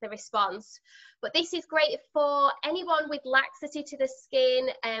check the response. But this is great for anyone with laxity to the skin,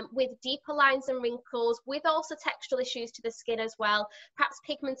 with deeper lines and wrinkles, with also textural issues to the skin as well, perhaps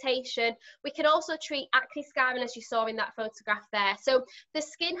pigmentation. We can also treat acne scarring, as you saw in that photograph there. So the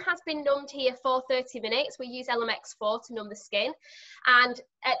skin has been numbed here for 30 minutes. We use LMX4 to numb the skin. And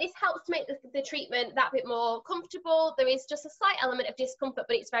this helps to make the treatment that bit more comfortable. There is just a slight element of discomfort,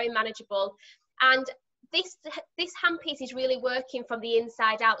 but it's very manageable. And this handpiece is really working from the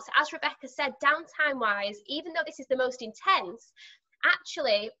inside out. So as Rebecca said, downtime wise, even though this is the most intense,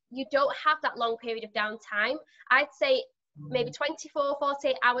 actually you don't have that long period of downtime. I'd say maybe 24,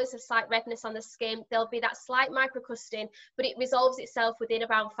 48 hours of slight redness on the skin. There'll be that slight microcrusting, but it resolves itself within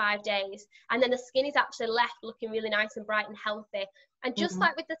around 5 days. And then the skin is actually left looking really nice and bright and healthy. And just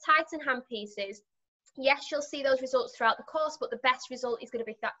like with the Titan handpieces, yes, you'll see those results throughout the course, but the best result is going to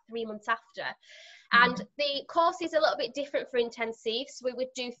be that 3 months after. And the course is a little bit different for intensive. So we would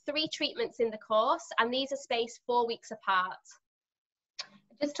do 3 treatments in the course, and these are spaced 4 weeks apart.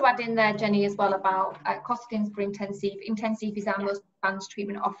 Just to add in there, Jenny, as well about costings for intensive. Intensive is our most advanced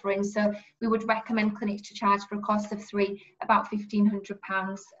treatment offering. So we would recommend clinics to charge for a cost of 3, about £1,500 for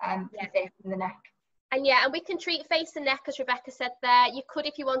the face and the neck. And yeah, and we can treat face and neck, as Rebecca said there. You could,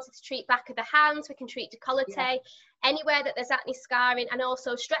 if you wanted to treat back of the hands, we can treat décolleté, anywhere that there's acne scarring, and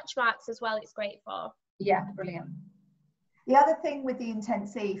also stretch marks as well, it's great for. Yeah, brilliant. The other thing with the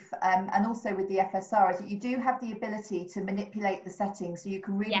intensive and also with the FSR is that you do have the ability to manipulate the settings, so you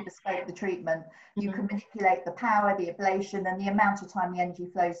can really bespoke the treatment. You can manipulate the power, the ablation, and the amount of time the energy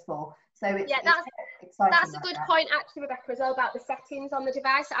flows for. So it's exciting. That's a good point actually, Rebecca, as well, about the settings on the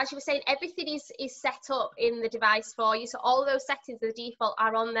device. As you were saying, everything is set up in the device for you, so all those settings, the default,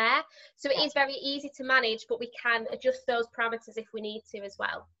 are on there. So it is very easy to manage, but we can adjust those parameters if we need to as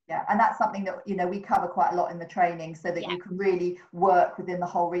well. Yeah, and that's something that, you know, we cover quite a lot in the training, so that you can really work within the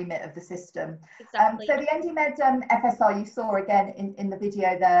whole remit of the system. Exactly. So the ENDYMED FSR, you saw again in the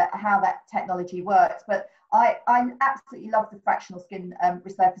video there how that technology works, but I absolutely love the fractional skin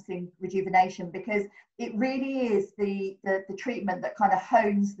resurfacing rejuvenation, because it really is the treatment that kind of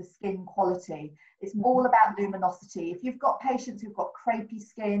hones the skin quality. It's all about luminosity. If you've got patients who've got crepey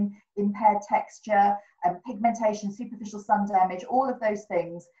skin, impaired texture, pigmentation, superficial sun damage, all of those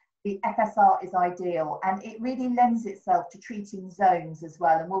things, the FSR is ideal, and it really lends itself to treating zones as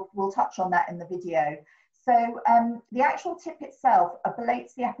well, and we'll touch on that in the video. So the actual tip itself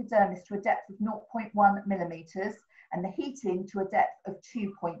ablates the epidermis to a depth of 0.1 millimeters and the heating to a depth of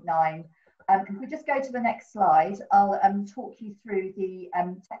 2.9. If we just go to the next slide, I'll talk you through the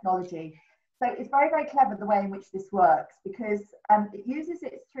technology. So it's very, very clever the way in which this works, because it uses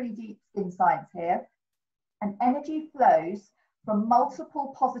its 3D skin science here, and energy flows from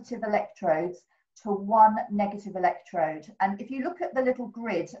multiple positive electrodes to 1 negative electrode. And if you look at the little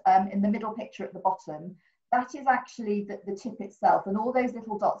grid in the middle picture at the bottom, that is actually the tip itself, and all those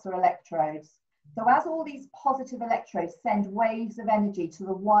little dots are electrodes. So as all these positive electrodes send waves of energy to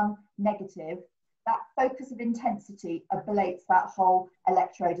the 1 negative, that focus of intensity ablates that whole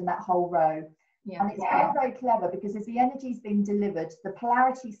electrode and that whole row. And it's very, very clever, because as the energy is being delivered, the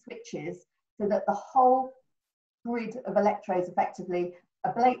polarity switches so that the whole grid of electrodes effectively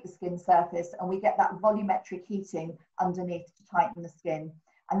ablate the skin surface, and we get that volumetric heating underneath to tighten the skin.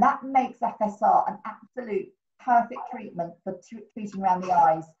 And that makes FSR an absolute perfect treatment for treating around the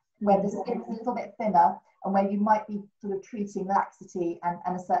eyes, where the skin is a little bit thinner and where you might be sort of treating laxity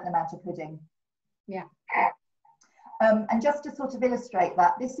and a certain amount of hooding. And just to sort of illustrate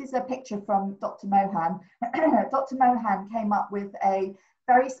that, this is a picture from Dr. Mohan. Dr. Mohan came up with a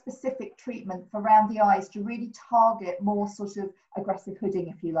very specific treatment for around the eyes to really target more sort of aggressive hooding,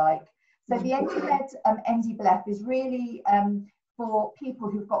 if you like. So the ENDYMED ENDYBLEF is really for people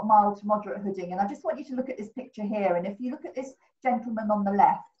who've got mild to moderate hooding. And I just want you to look at this picture here. And if you look at this gentleman on the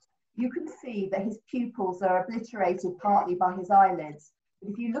left, you can see that his pupils are obliterated partly by his eyelids.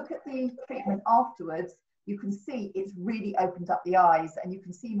 But if you look at the treatment afterwards, you can see it's really opened up the eyes and you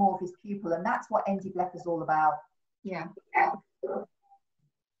can see more of his pupil, and that's what ENDYBLEF is all about. Yeah.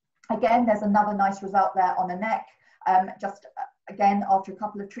 Again, there's another nice result there on the neck. Again, after a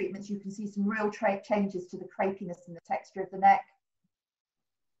couple of treatments, you can see some real changes to the crepiness and the texture of the neck.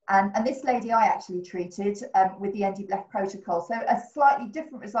 And this lady I actually treated with the ENDYBLEF protocol. So a slightly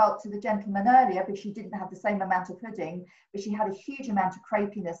different result to the gentleman earlier, because she didn't have the same amount of hooding, but she had a huge amount of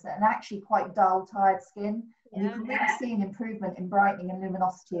crepiness and actually quite dull, tired skin. And you can really see an improvement in brightening and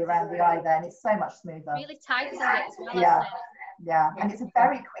luminosity around the eye there, and it's so much smoother. Really tight, isn't it, as well? Yeah, yeah. And it's a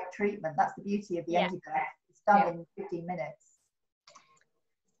very quick treatment. That's the beauty of the ENDYBLEF. It's done in 15 minutes.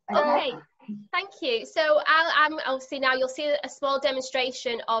 Okay, thank you. So I'm obviously now you'll see a small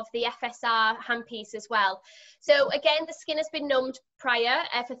demonstration of the FSR handpiece as well. So again, the skin has been numbed prior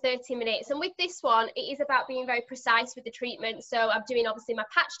for 30 minutes. And with this one, it is about being very precise with the treatment. So I'm doing obviously my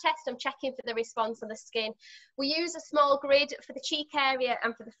patch test. I'm checking for the response on the skin. We use a small grid for the cheek area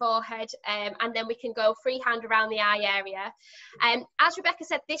and for the forehead. And then we can go freehand around the eye area. As Rebecca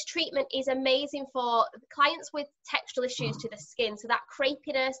said, this treatment is amazing for clients with textural issues to the skin. So that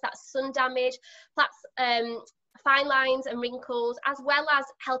crepiness, that sun damage, that's fine lines and wrinkles, as well as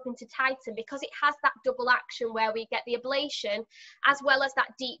helping to tighten, because it has that double action where we get the ablation as well as that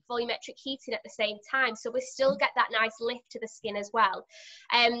deep volumetric heating at the same time, so we still get that nice lift to the skin as well.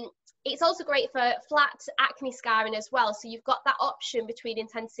 It's also great for flat acne scarring as well, so you've got that option between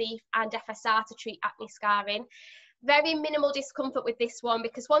Intensive and FSR to treat acne scarring. Very minimal discomfort with this one,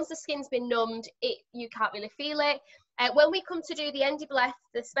 because once the skin's been numbed, you can't really feel it. When we come to do the ENDYBLEF,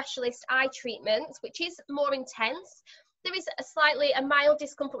 the specialist eye treatment, which is more intense, there is a mild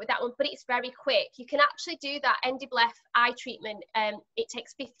discomfort with that one, but it's very quick. You can actually do that ENDYBLEF eye treatment. It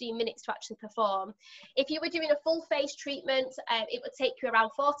takes 15 minutes to actually perform. If you were doing a full face treatment, it would take you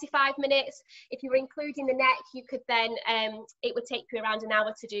around 45 minutes. If you were including the neck, you could then, it would take you around an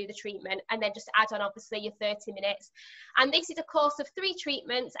hour to do the treatment, and then just add on obviously your 30 minutes. And this is a course of 3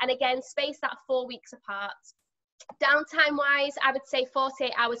 treatments, and again, spaced at 4 weeks apart. Downtime wise, I would say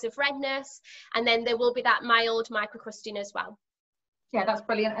 48 hours of redness, and then there will be that mild microcrusting as well. Yeah, that's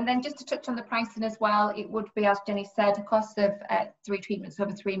brilliant. And then just to touch on the pricing as well, it would be, as Jenny said, a cost of 3 treatments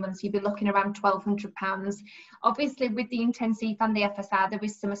over 3 months. You'd be looking around £1,200. Obviously, with the Intensive and the FSR, there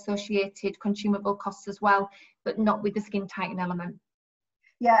is some associated consumable costs as well, but not with the skin tightening element.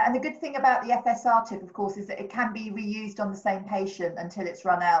 Yeah, and the good thing about the FSR tip, of course, is that it can be reused on the same patient until it's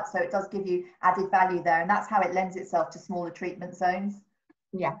run out. So it does give you added value there, and that's how it lends itself to smaller treatment zones.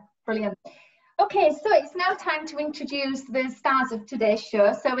 Yeah, brilliant. Okay, so it's now time to introduce the stars of today's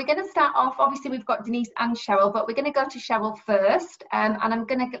show. So we're going to start off, obviously we've got Denise and Cheryl, but we're going to go to Cheryl first, and I'm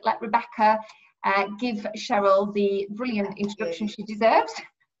going to let Rebecca give Cheryl the brilliant introduction she deserves.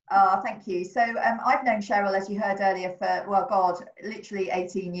 Oh, thank you. So I've known Cheryl, as you heard earlier, for, well, God, literally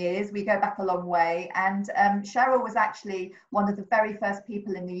 18 years. We go back a long way. And Cheryl was actually one of the very first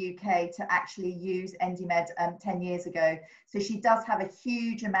people in the UK to actually use ENDYMED 10 years ago. So she does have a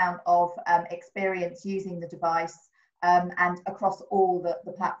huge amount of experience using the device and across all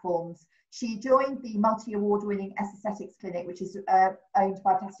the platforms. She joined the multi-award winning Aesthetics Clinic, which is owned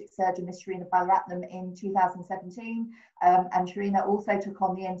by plastic surgeon Miss Sharina Balaratnam in 2017. And Sharina also took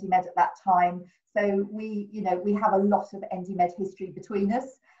on the ENDYMED at that time. So we have a lot of ENDYMED history between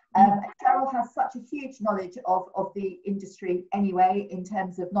us. Cheryl has such a huge knowledge of the industry anyway, in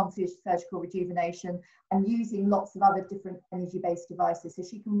terms of non-surgical rejuvenation and using lots of other different energy-based devices. So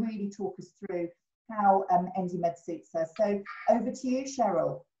she can really talk us through how ENDYMED suits her. So over to you,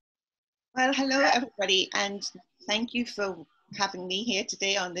 Cheryl. Well, hello everybody, and thank you for having me here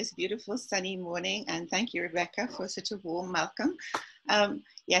today on this beautiful sunny morning, and thank you, Rebecca, for such a warm welcome.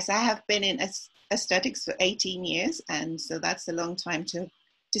 Yes, I have been in aesthetics for 18 years, and so that's a long time to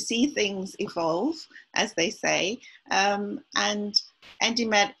see things evolve, as they say, and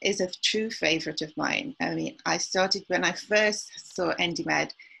ENDYMED is a true favorite of mine. I mean, I started when I first saw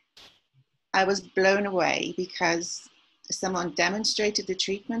ENDYMED, I was blown away because someone demonstrated the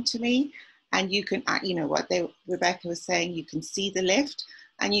treatment to me, and you can, Rebecca was saying, you can see the lift,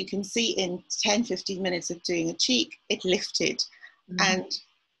 and you can see in 10-15 minutes of doing a cheek, it lifted. And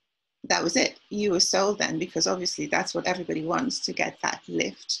that was it. You were sold then, because obviously that's what everybody wants, to get that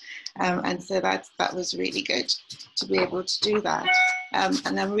lift. And so that was really good to be able to do that.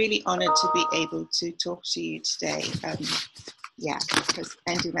 And I'm really honored to be able to talk to you today. Yeah, because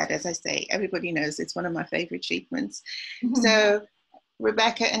ENDYMED, as I say, everybody knows it's one of my favorite treatments. So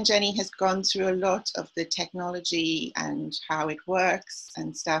Rebecca and Jenny has gone through a lot of the technology and how it works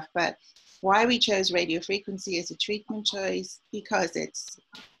and stuff, but why we chose radiofrequency as a treatment choice, because it's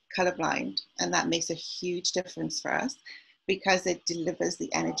colorblind, and that makes a huge difference for us because it delivers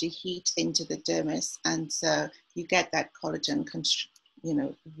the energy heat into the dermis, and so you get that collagen,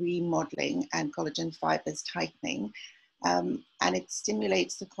 remodeling and collagen fibers tightening, and it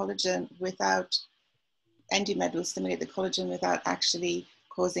stimulates the collagen without. ENDYMED will stimulate the collagen without actually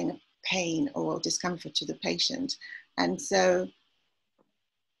causing pain or discomfort to the patient. And so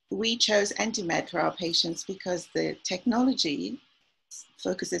we chose ENDYMED for our patients because the technology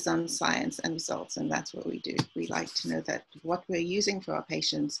focuses on science and results, and that's what we do. We like to know that what we're using for our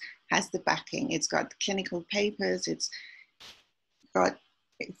patients has the backing. It's got clinical papers, it's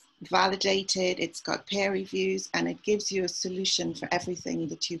validated, it's got peer reviews, and it gives you a solution for everything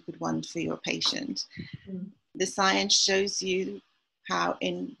that you could want for your patient. The science shows you how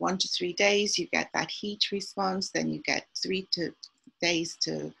in 1 to 3 days you get that heat response, then you get 3 days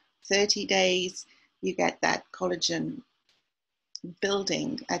to 30 days, you get that collagen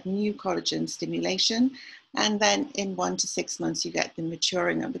building, that new collagen stimulation, and then in 1 to 6 months you get the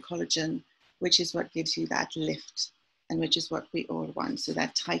maturing of the collagen, which is what gives you that lift, and which is what we all want, so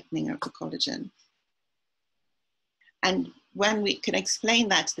that tightening of the collagen. And when we can explain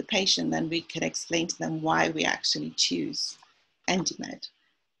that to the patient, then we can explain to them why we actually choose ENDYMED.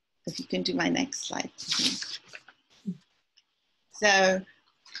 If you can do my next slide. So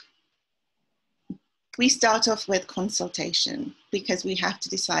we start off with consultation because we have to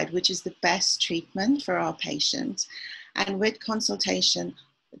decide which is the best treatment for our patient. And with consultation,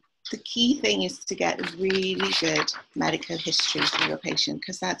 the key thing is to get a really good medical history for your patient,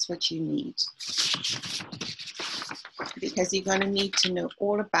 because that's what you need. Because you're going to need to know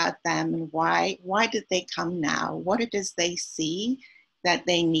all about them and why did they come now? What it is they see that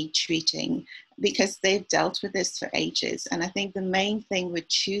they need treating, because they've dealt with this for ages. And I think the main thing with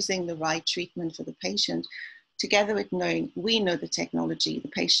choosing the right treatment for the patient, together with knowing, we know the technology, the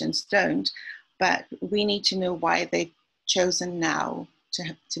patients don't, but we need to know why they've chosen now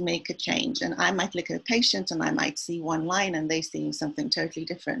to make a change. And I might look at a patient and I might see one line and they're seeing something totally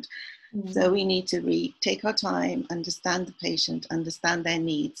different. So we need to take our time, understand the patient, understand their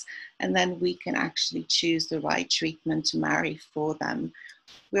needs, and then we can actually choose the right treatment to marry for them.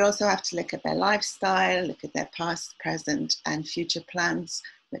 We also have to look at their lifestyle, look at their past, present, and future plans,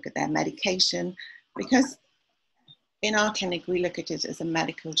 look at their medication, because in our clinic, we look at it as a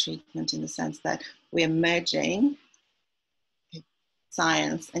medical treatment in the sense that we're merging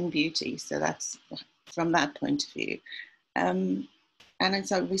science and beauty. So that's from that point of view. And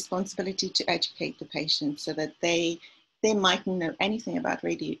it's our responsibility to educate the patient so that they mightn't know anything about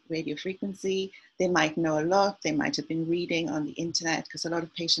radio frequency. They might know a lot. They might have been reading on the internet, because a lot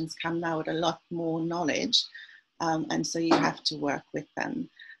of patients come now with a lot more knowledge. And so you have to work with them.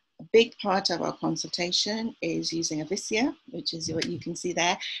 A big part of our consultation is using a Visia, which is what you can see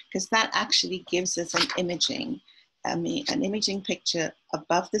there, because that actually gives us an imaging picture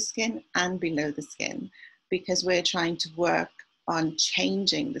above the skin and below the skin, because we're trying to work on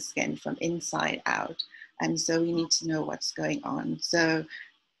changing the skin from inside out. And so we need to know what's going on. So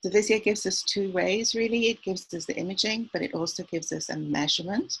the Visia gives us 2 ways, really. It gives us the imaging, but it also gives us a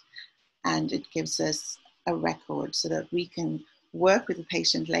measurement, and it gives us a record so that we can work with the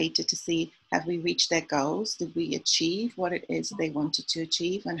patient later to see, have we reached their goals? Did we achieve what it is they wanted to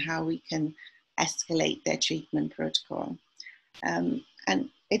achieve, and how we can escalate their treatment protocol. And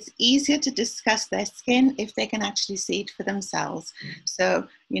it's easier to discuss their skin if they can actually see it for themselves. So,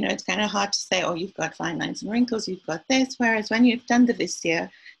 it's kind of hard to say, oh, you've got fine lines and wrinkles, you've got this. Whereas when you've done the Visia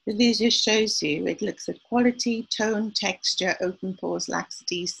shows you, it looks at quality, tone, texture, open pores,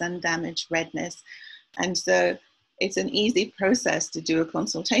 laxity, sun damage, redness. And so it's an easy process to do a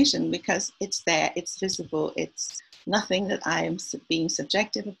consultation because it's there, it's visible, it's nothing that I am being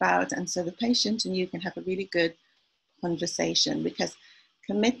subjective about. And so the patient and you can have a really good conversation, because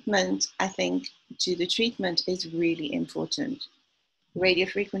commitment, I think, to the treatment is really important.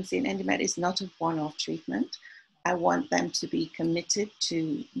 Radiofrequency and ENDYMED is not a one-off treatment. I want them to be committed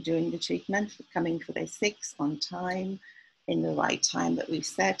to doing the treatment, coming for their 6 on time, in the right time that we've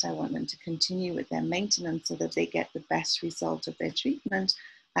set. I want them to continue with their maintenance so that they get the best result of their treatment.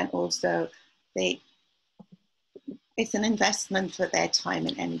 And also it's an investment for their time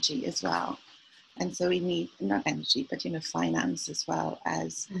and energy as well. And so we need, not energy, but finance as well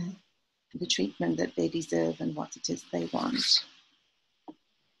as the treatment that they deserve and what it is they want.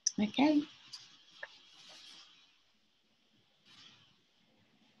 Okay.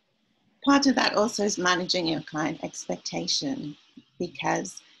 Part of that also is managing your client expectation,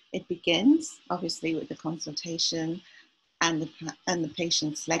 because it begins obviously with the consultation and the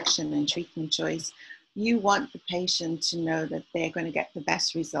patient selection and treatment choice. You want the patient to know that they're going to get the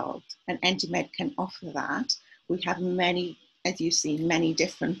best result, and ENDYMED can offer that. We have many, as you see, many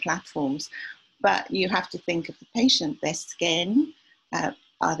different platforms, but you have to think of the patient, their skin,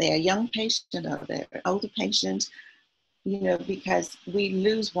 are they a young patient, are they an older patient, you know, because we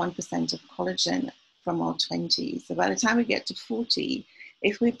lose 1% of collagen from our 20s. So by the time we get to 40,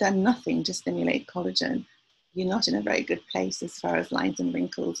 if we've done nothing to stimulate collagen, you're not in a very good place as far as lines and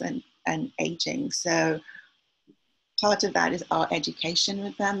wrinkles and aging. So part of that is our education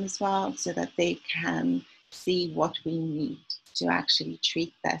with them as well, so that they can see what we need to actually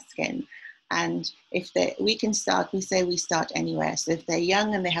treat their skin. And if we say we start anywhere. So if they're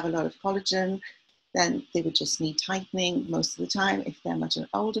young and they have a lot of collagen, then they would just need tightening most of the time. If they're much an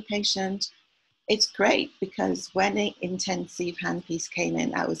older patient, it's great, because when the intensive handpiece came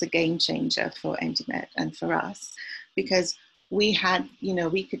in, that was a game changer for ENDYMED and for us, because we had, you know,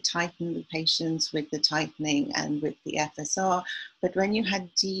 we could tighten the patients with the tightening and with the FSR, but when you had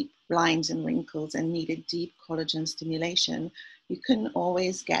deep lines and wrinkles and needed deep collagen stimulation, you couldn't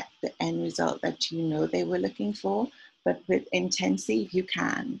always get the end result that you know they were looking for. But with intensive, you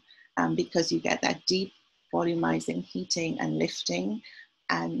can, because you get that deep volumizing, heating and lifting,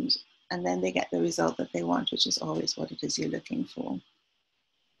 and then they get the result that they want, which is always what it is you're looking for.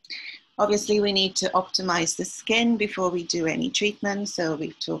 Obviously, we need to optimize the skin before we do any treatment. So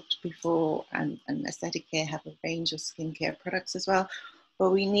we've talked before, and Aesthetic Care have a range of skincare products as well.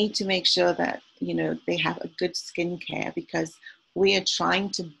 But we need to make sure that, you know, they have a good skincare, because we are trying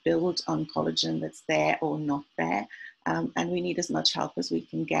to build on collagen that's there or not there. And we need as much help as we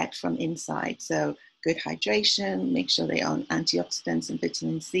can get from inside. So good hydration, make sure they're on antioxidants and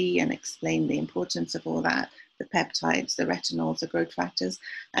vitamin C, and explain the importance of all that, the peptides, the retinols, the growth factors,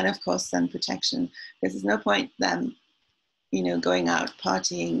 and of course sun protection. Because there's no point them, you know, going out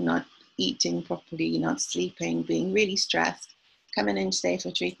partying, not eating properly, not sleeping, being really stressed, coming in today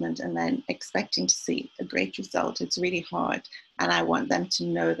for treatment and then expecting to see a great result. It's really hard. And I want them to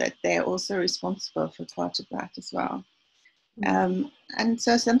know that they're also responsible for part of that as well. And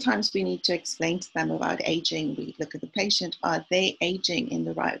so sometimes we need to explain to them about aging. We look at the patient. Are they aging in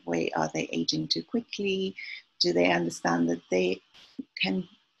the right way? Are they aging too quickly? Do they understand that they can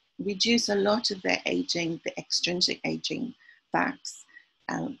reduce a lot of their aging, the extrinsic aging facts?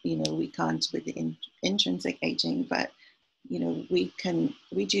 You know, we can't with the intrinsic aging, but, you know, we can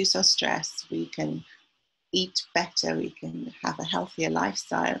reduce our stress. We can eat better. We can have a healthier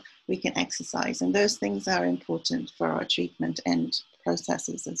lifestyle. We can exercise, and those things are important for our treatment and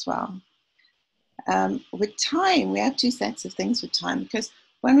processes as well. With time, we have two sets of things with time, because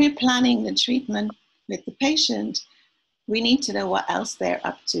when we're planning the treatment with the patient, we need to know what else they're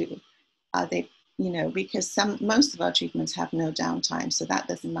up to. Are they, you know, because most of our treatments have no downtime, so that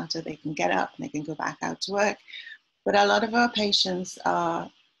doesn't matter. They can get up and they can go back out to work. But a lot of our patients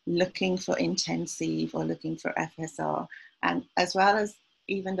are looking for intensive or looking for FSR, and as well as,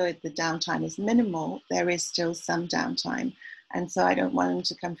 even though the downtime is minimal, there is still some downtime. And so I don't want them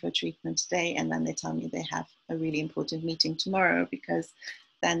to come for a treatment today and then they tell me they have a really important meeting tomorrow, because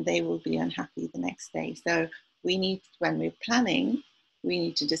then they will be unhappy the next day. So we need, when we're planning, we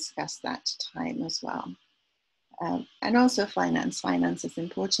need to discuss that time as well. And also finance. Finance is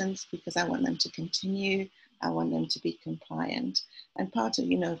important, because I want them to continue. I want them to be compliant. And part of,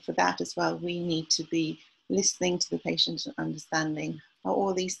 you know, for that as well, we need to be listening to the patient and understanding how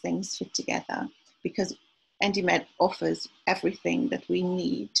all these things fit together, because ENDYMED offers everything that we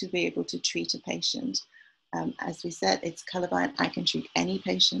need to be able to treat a patient. As we said, it's colorblind. I can treat any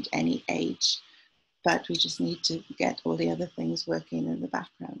patient, any age, but we just need to get all the other things working in the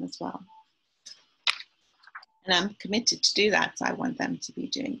background as well. And I'm committed to do that, so I want them to be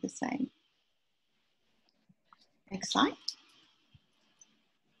doing the same. Next slide.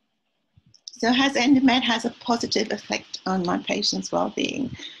 So has ENDYMED has a positive effect on my patient's well-being?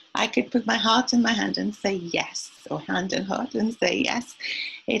 I could put my heart in my hand and say yes, or hand in heart and say yes.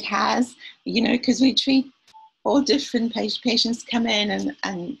 It has, you know, because we treat all different patients come in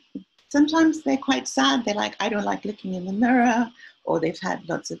and sometimes they're quite sad. They're like, I don't like looking in the mirror, or they've had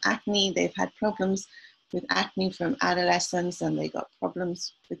lots of acne. They've had problems with acne from adolescence, and they got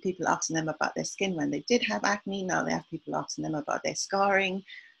problems with people asking them about their skin when they did have acne. Now they have people asking them about their scarring.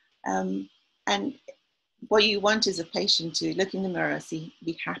 And what you want is a patient to look in the mirror,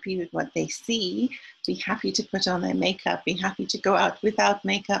 be happy with what they see, be happy to put on their makeup, be happy to go out without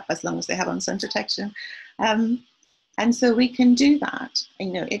makeup as long as they have on sun protection. And so we can do that.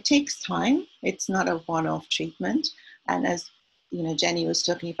 You know, it takes time. It's not a one-off treatment. And as you know, Jenny was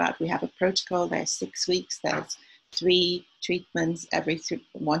talking about, we have a protocol. There's 6 weeks. There's 3 treatments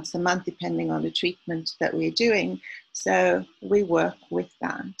once a month, depending on the treatment that we're doing. So we work with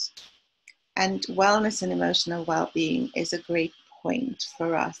that. And wellness and emotional well-being is a great point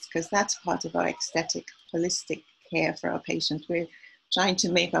for us, because that's part of our aesthetic, holistic care for our patient. We're trying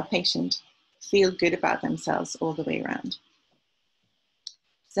to make our patient feel good about themselves all the way around.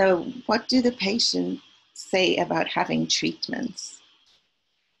 So what do the patients say about having treatments?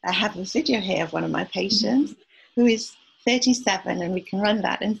 I have a video here of one of my patients who is 37, and we can run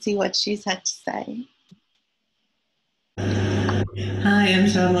that and see what she's had to say. Hi, I'm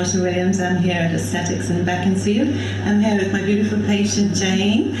Cheryl Morton-Williams. I'm here at Aesthetics in Beaconsfield. I'm here with my beautiful patient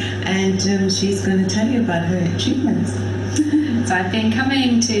Jane, and she's going to tell you about her treatments. So I've been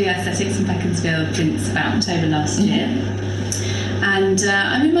coming to Aesthetics in Beaconsfield since about October last year. And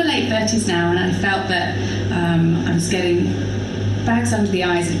I'm in my late 30s now, and I felt that I was getting bags under the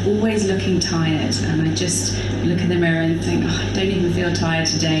eyes and always looking tired. And I just look in the mirror and think, oh, I don't even feel tired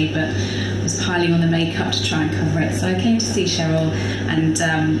today, but I was piling on the makeup to try and cover it. So I came to see Cheryl, and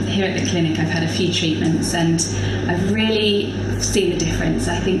here at the clinic I've had a few treatments, and I've really seen the difference.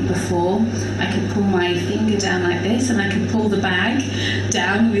 I think before I could pull my finger down like this, and I could pull the bag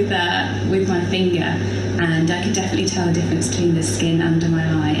down with my finger, and I could definitely tell the difference between the skin under my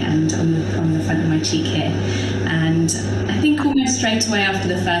eye and on the front of my cheek here. And I think almost straight away after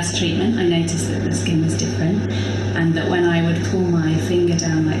the first treatment I noticed that the skin was different, and that when I would pull my finger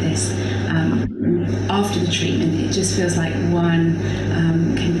down like this after the treatment, it just feels like one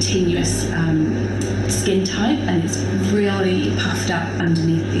continuous skin type, and it's really puffed up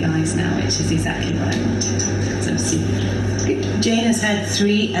underneath the eyes now, which is exactly what I wanted. So good. Jane has had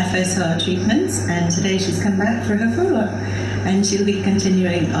 3 FSR treatments, and today she's come back for her follow-up, and she'll be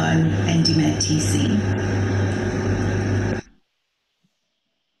continuing on ENDYMED TC.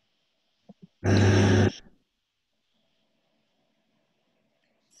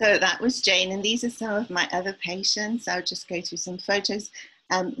 So that was Jane, and these are some of my other patients. I'll just go through some photos.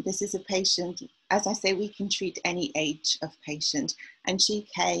 This is a patient, as I say, we can treat any age of patient, and she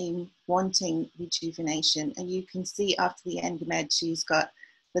came wanting rejuvenation, and you can see after the ENDYMED she's got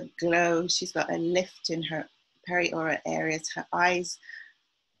the glow, she's got a lift in her perioral areas. Her eyes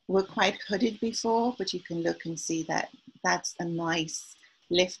were quite hooded before, but you can look and see that that's a nice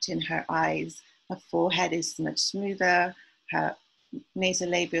lift in her eyes. Her forehead is much smoother, her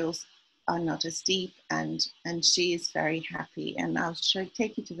nasolabials are not as deep, and she is very happy. And I'll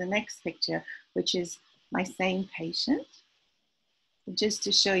take you to the next picture, which is my same patient, just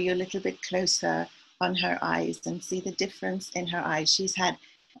to show you a little bit closer on her eyes and see the difference in her eyes. She's had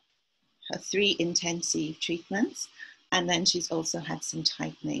her 3 intensive treatments, and then she's also had some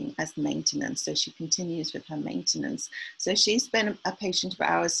tightening as maintenance. So she continues with her maintenance. So she's been a patient of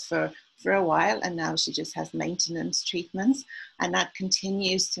ours for a while, and now she just has maintenance treatments, and that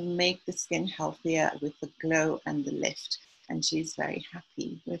continues to make the skin healthier with the glow and the lift, and she's very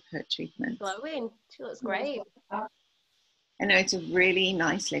happy with her treatment. Glowing, she looks great. I know, it's a really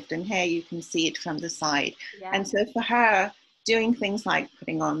nice lift, and here you can see it from the side. And so for her, doing things like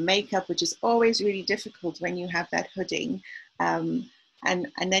putting on makeup, which is always really difficult when you have that hooding, and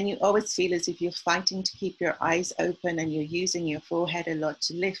then you always feel as if you're fighting to keep your eyes open, and you're using your forehead a lot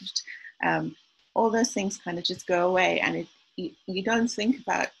to lift. All those things kind of just go away, and you don't think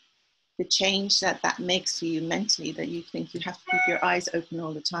about the change that makes for you mentally, that you think you have to keep your eyes open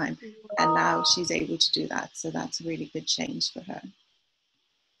all the time. And now she's able to do that. So that's a really good change for her.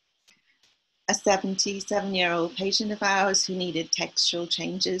 A 77-year-old patient of ours who needed textural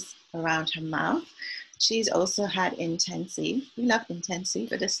changes around her mouth. She's also had intensive. We love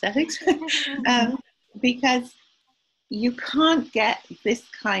intensive at Aesthetics because you can't get this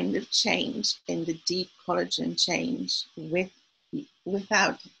kind of change in the deep collagen change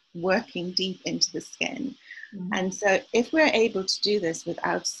without working deep into the skin. And so if we're able to do this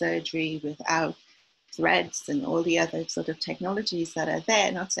without surgery, without threads and all the other sort of technologies that are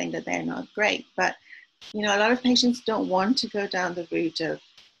there, not saying that they're not great, but you know, a lot of patients don't want to go down the route of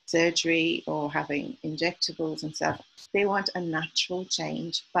surgery or having injectables and stuff. They want a natural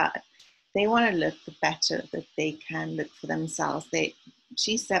change, but they want to look the better that they can look for themselves.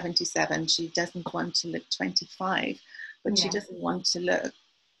 She's 77, she doesn't want to look 25, but she doesn't want to look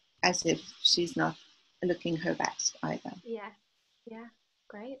as if she's not looking her best either. Yeah,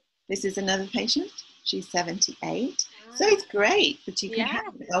 great. This is another patient, she's 78. So it's great that you can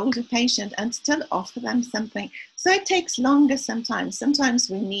have an older patient and still offer them something. So it takes longer sometimes. Sometimes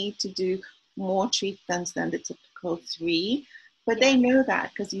we need to do more treatments than the typical 3. But they know that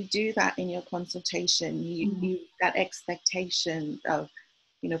because you do that in your consultation. You that expectation of,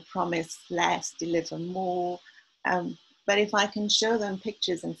 you know, promise less, deliver more. But if I can show them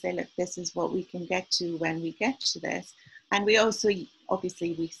pictures and say, look, this is what we can get to when we get to this. And we also,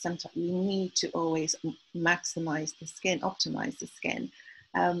 obviously, we need to always maximize the skin, optimize the skin.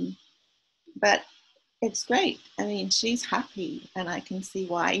 But it's great. I mean, she's happy, and I can see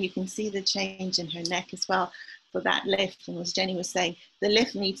why. You can see the change in her neck as well for that lift. And as Jenny was saying, the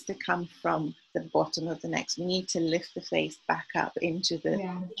lift needs to come from the bottom of the neck. We need to lift the face back up into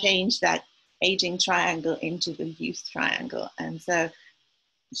the, change that aging triangle into the youth triangle. And so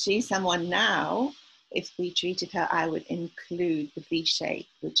she's someone now, if we treated her, I would include the V shape,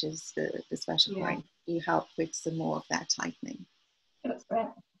 which is the special point to help with some more of that tightening. That's great.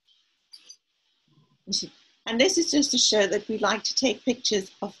 And this is just to show that we like to take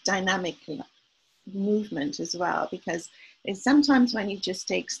pictures of dynamic movement as well, because it's sometimes when you just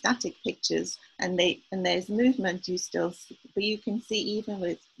take static pictures and there's movement, you still see, but you can see even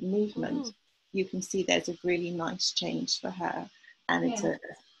with movement, you can see there's a really nice change for her. And it's a,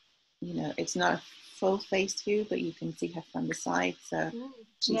 you know, it's not a full face view, but you can see her from the side. So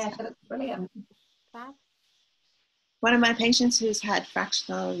so that's brilliant. One of my patients who's had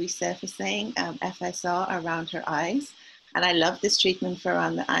fractional resurfacing, FSR, around her eyes. And I love this treatment for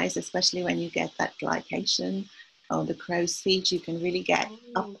around the eyes, especially when you get that glycation or the crow's feet. You can really get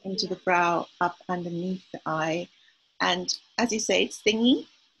up into the brow, up underneath the eye. And as you say, it's thingy,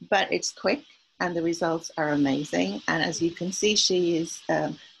 but it's quick and the results are amazing. And as you can see, she is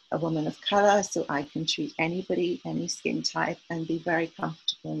a woman of color, so I can treat anybody, any skin type, and be very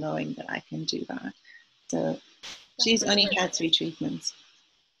comfortable knowing that I can do that. So she's only had 3 treatments.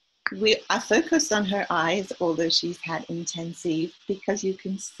 I focused on her eyes, although she's had intensive, because you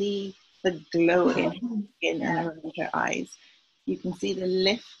can see the glow in her skin and around her eyes. You can see the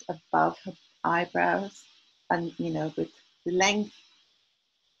lift above her eyebrows, and you know, with the length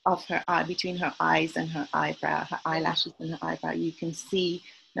of her eye, between her eyes and her eyebrow, her eyelashes and her eyebrow, you can see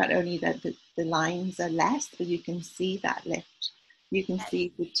not only that the lines are less, but you can see that lift. You can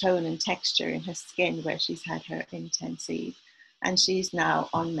see the tone and texture in her skin where she's had her intensive. And she's now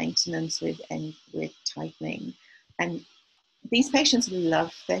on maintenance with tightening. And these patients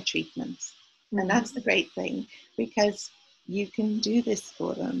love their treatments. And that's the great thing, because you can do this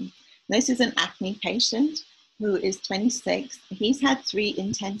for them. This is an acne patient who is 26. He's had 3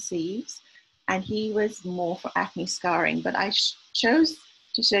 intensives, and he was more for acne scarring. But I chose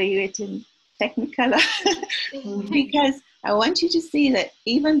to show you it in Technicolor because I want you to see that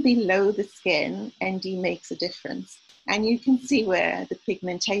even below the skin, ND makes a difference. And you can see where the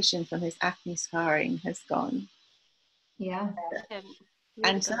pigmentation from his acne scarring has gone.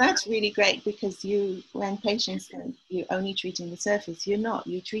 And so that's really great, because when patients think you're only treating the surface, you're not.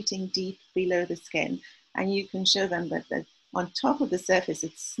 You're treating deep below the skin. And you can show them that on top of the surface,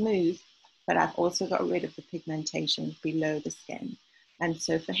 it's smooth, but I've also got rid of the pigmentation below the skin. And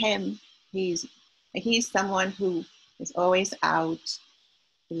so for him, he's someone who is always out,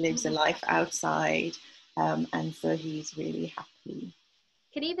 he lives a life outside, and so he's really happy.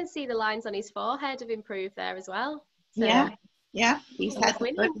 Can even see the lines on his forehead have improved there as well. So He's had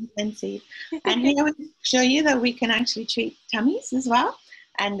the good intensive. And here we show you that we can actually treat tummies as well.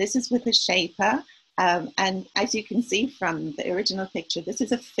 And this is with a shaper. And as you can see from the original picture, this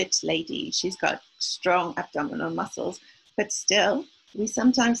is a fit lady. She's got strong abdominal muscles, but still, we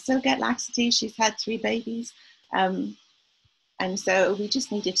sometimes still get laxity. She's had 3 babies. And so we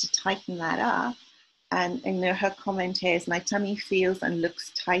just needed to tighten that up. And you know, her comment here is, my tummy feels and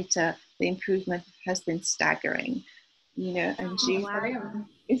looks tighter. The improvement has been staggering. You know, and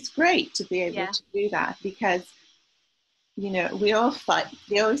it's great to be able to do that, because, you know, we all fight.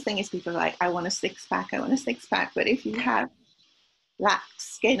 The always thing is, people are like, I want a 6-pack, I want a 6-pack. But if you have lax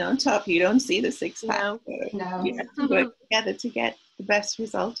skin on top, you don't see the 6-pack. So you have to work together to get the best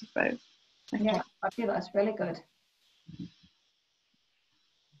result of both. Yeah, I feel that's really good.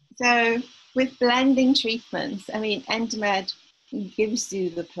 So with blending treatments, I mean, ENDYMED gives you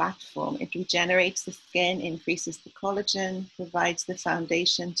the platform. It regenerates the skin, increases the collagen, provides the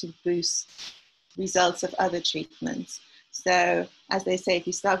foundation to boost results of other treatments. So as they say, if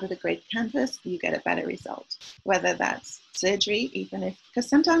you start with a great canvas, you get a better result, whether that's surgery, because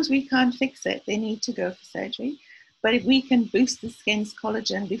sometimes we can't fix it, they need to go for surgery. But if we can boost the skin's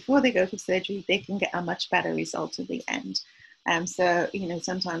collagen before they go for surgery, they can get a much better result at the end. So, you know,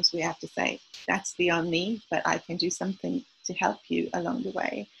 sometimes we have to say, that's beyond me, but I can do something to help you along the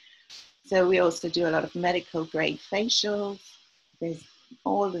way. So we also do a lot of medical grade facials. There's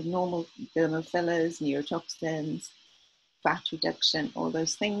all the normal dermal fillers, neurotoxins, fat reduction, all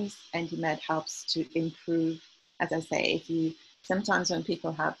those things, ENDYMED helps to improve. As I say, sometimes when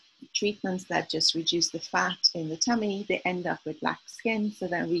people have treatments that just reduce the fat in the tummy, they end up with lax skin, so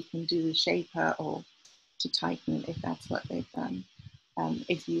then we can do the shaper or to tighten if that's what they've done.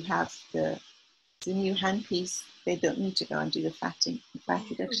 If you have the new handpiece, they don't need to go and do the fat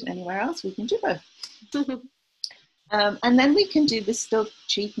reduction anywhere else. We can do both. And then we can do bespoke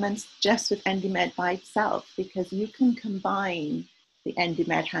treatments just with ENDYMED by itself, because you can combine the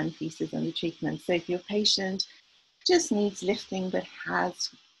ENDYMED handpieces and the treatment. So if your patient just needs lifting but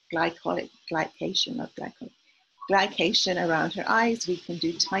has glycation around her eyes, we can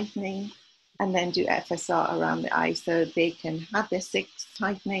do tightening and then do FSR around the eye, so they can have their 6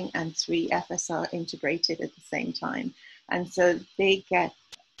 tightening and 3 FSR integrated at the same time. And so they get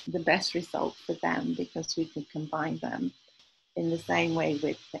the best result for them because we can combine them in the same way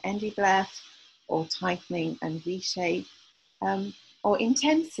with the ENDYBLEF or tightening and V-shape, or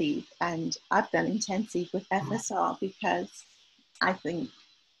intensive. And I've done intensive with FSR because I think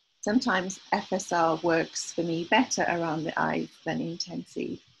sometimes FSR works for me better around the eyes than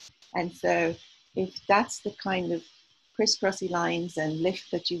intensive. And so if that's the kind of crisscrossy lines and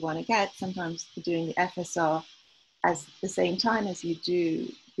lift that you want to get, sometimes doing the FSR at the same time as you do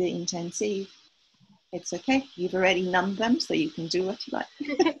the intensive, it's okay. You've already numbed them, so you can do what you like.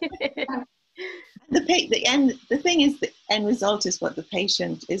 The thing is, the end result is what the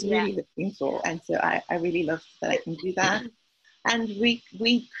patient is really looking for. And so I really love that I can do that. And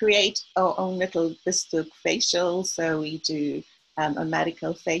we create our own little bespoke facial. So we do a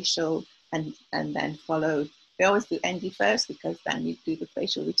medical facial and then follow. We always do Endy first, because then you do the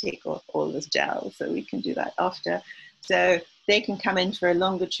facial, we take off all this gel, so we can do that after. So they can come in for a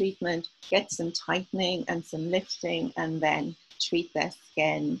longer treatment, get some tightening and some lifting, and then treat their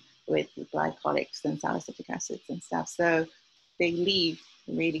skin with glycolics and salicylic acids and stuff. So they leave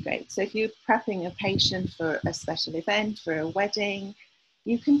really great. So if you're prepping a patient for a special event, for a wedding,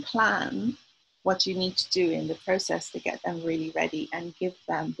 you can plan what you need to do in the process to get them really ready and give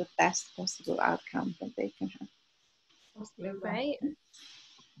them the best possible outcome that they can have. Absolutely right.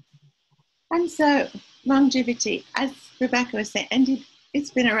 And so longevity, as Rebecca was saying,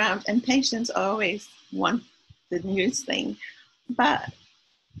 it's been around and patients always want the newest thing, but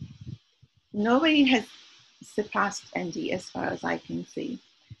nobody has surpassed Endy as far as I can see.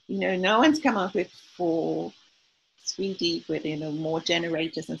 You know, no one's come up with 3D with, you know, more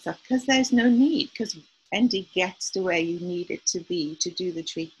generators and stuff, because there's no need, because Endy gets to where you need it to be to do the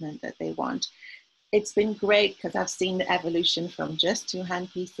treatment that they want. It's been great because I've seen the evolution from just 2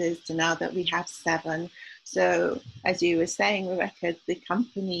 handpieces to now that we have 7. So as you were saying, Rebecca, the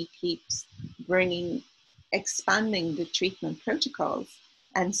company keeps expanding the treatment protocols.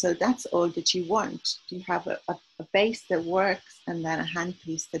 And so that's all that you want. You have a base that works and then a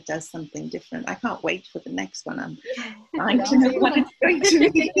handpiece that does something different. I can't wait for the next one. I'm trying to know what it's going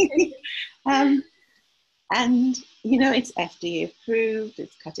to be. And, you know, it's FDA approved,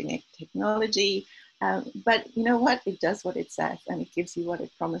 it's cutting edge technology. But you know what? It does what it says and it gives you what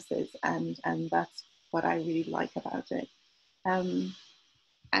it promises. And that's what I really like about it.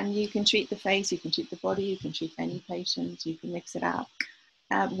 And you can treat the face, you can treat the body, you can treat any patient, you can mix it out.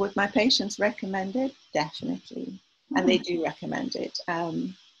 Would my patients recommend it? Definitely. And they do recommend it.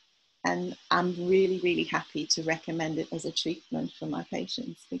 And I'm really, really happy to recommend it as a treatment for my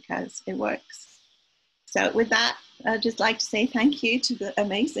patients because it works. So with that, I'd just like to say thank you to the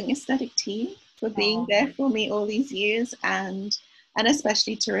amazing aesthetic team for being there for me all these years, and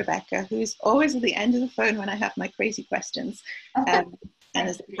especially to Rebecca, who's always at the end of the phone when I have my crazy questions. And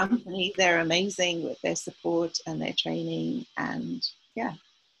as a company, they're amazing with their support and their training, and yeah.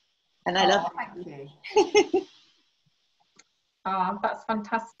 And I love it. Thank you. Oh, that's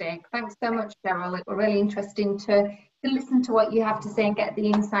fantastic. Thanks so much, Cheryl. It was really interesting to listen to what you have to say and get the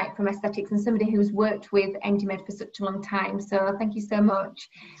insight from aesthetics and somebody who's worked with ENDYMED for such a long time. So thank you so much.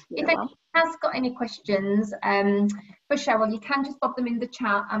 If anyone has got any questions for Cheryl, you can just pop them in the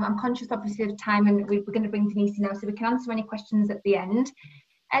chat. I'm conscious obviously of time, and we're going to bring Denise in now so we can answer any questions at the end.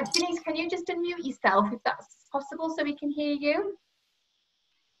 Denise, can you just unmute yourself if that's possible so we can hear you?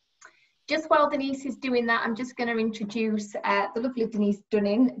 Just while Denise is doing that, I'm just going to introduce the lovely Denise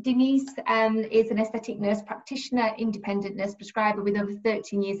Dunning. Denise is an aesthetic nurse practitioner, independent nurse prescriber with over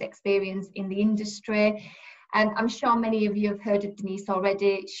 13 years experience in the industry. And I'm sure many of you have heard of Denise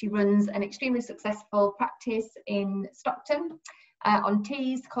already. She runs an extremely successful practice in Stockton on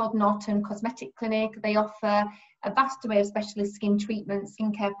Tees called Norton Cosmetic Clinic. They offer a vast array of specialist skin treatments,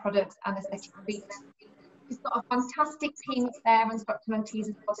 skincare products and aesthetic treatments. She's got a fantastic team there in Stockton on Tees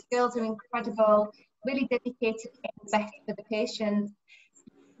as well. The girls are incredible. really dedicated to getting the best for the patient.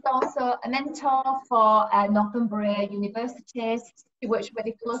 She's also a mentor for Northumbria universities. She works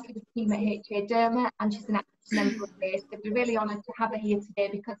really closely with the team at HA Derma, and she's an active member of this. So we're really honoured to have her here today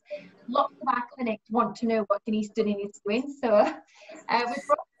because lots of our clinics want to know what Denise Dunning is doing. So we've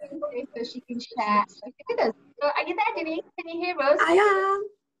brought her in today so she can share everything with us. So are you there, Denise? Can you hear us? I am.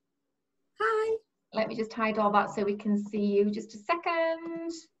 Hi. Let me just hide all that so we can see you. Just a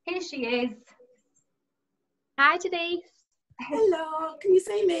second. Here she is. Hi, Denise. Hello. Can you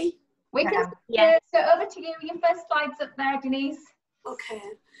see me? We can see Yeah. you. So over to you. Your first slide's up there, Denise. Okay.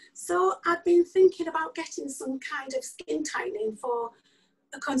 So I've been thinking about getting some kind of skin tightening for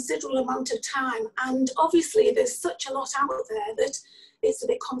a considerable amount of time. And obviously there's such a lot out there that it's a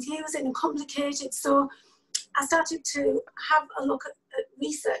bit confusing and complicated. So I started to have a look at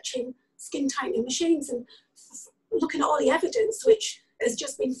researching skin tightening machines and looking at all the evidence, which has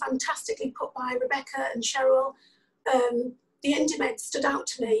just been fantastically put by Rebecca and Cheryl. The ENDYMED stood out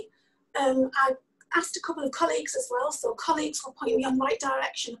to me. I asked a couple of colleagues as well, so colleagues were pointing me on the right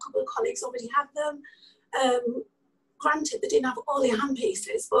direction. A couple of colleagues already had them. Granted, they didn't have all the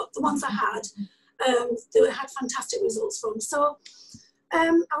handpieces, but the ones I had, they had fantastic results from. So I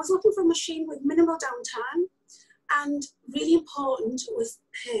was looking for a machine with minimal downtime, and really important was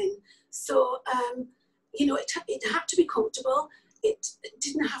pain. So, you know, it had to be comfortable. It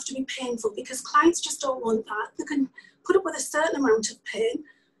didn't have to be painful, because clients just don't want that. They can put up with a certain amount of pain,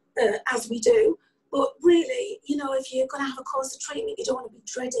 as we do, but really, you know, if you're going to have a course of treatment, you don't want to be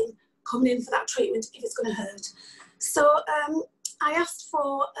dreading coming in for that treatment if it's going to hurt. So I asked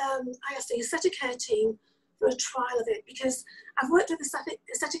the aesthetic care team for a trial of it, because I've worked with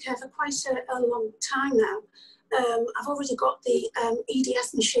aesthetic care for quite a long time now. I've already got the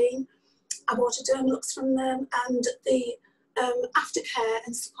EDS machine. I bought a Dermalux from them, and the aftercare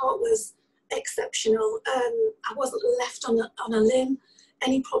and support was exceptional. I wasn't left on a limb.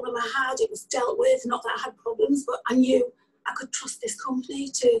 Any problem I had, it was dealt with. Not that I had problems, but I knew I could trust this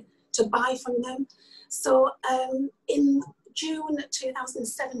company to buy from them. So in June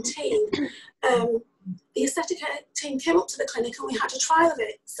 2017, the aesthetic team came up to the clinic and we had a trial of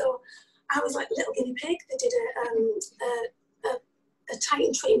it. So I was like a little guinea pig. They did a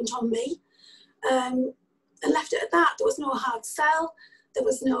tighten treatment on me, and left it at that. There was no hard sell. There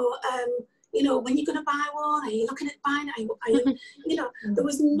was no, you know, when you're going to buy one, are you looking at buying it? Are you, you know, there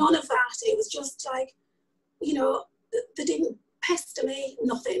was none of that. It was just like, you know, they didn't pester me,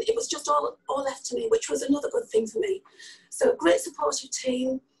 nothing. It was just all left to me, which was another good thing for me. So great supportive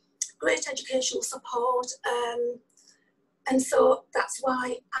team, great educational support. And so that's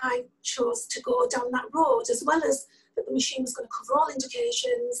why I chose to go down that road, as well as that the machine was going to cover all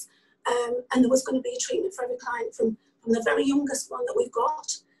indications, and there was going to be a treatment for every client, from the very youngest one that we've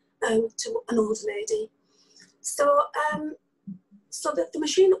got to an older lady. So so the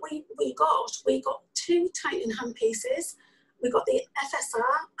machine that we got 2 tightening handpieces. We got the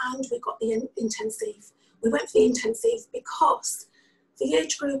FSR and we got the intensive. We went for the intensive because the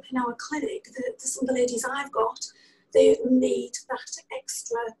age group in our clinic, some of the ladies I've got, they need that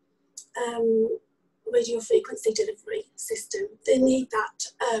extra radiofrequency delivery system. They need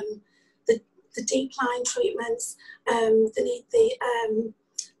that, the deep line treatments. They need the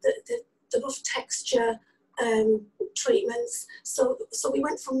rough texture treatments. So we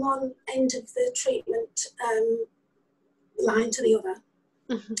went from one end of the treatment line to the other.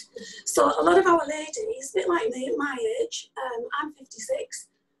 So a lot of our ladies, a bit like me at my age, I'm 56,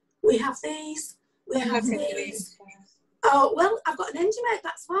 we have these, we have these. Oh, well, I've got an ENDYMED,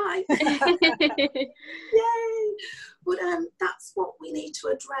 that's why. Yay! But that's what we need to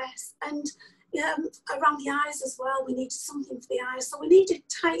address. And around the eyes as well, we needed something for the eyes. So we needed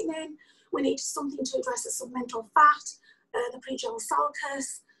tightening, we needed something to address the submental fat, the pregel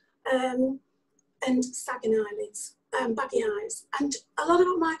sulcus, and sagging eyelids, baggy eyes. And a lot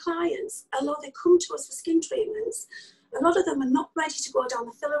of my clients, although they come to us for skin treatments, a lot of them are not ready to go down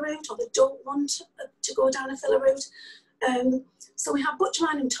the filler route, or they don't want to go down a filler route. So we have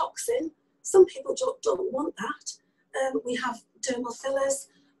botulinum toxin. Some people don't want that. We have dermal fillers.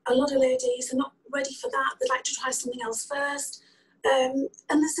 A lot of ladies are not ready for that. They'd like to try something else first. And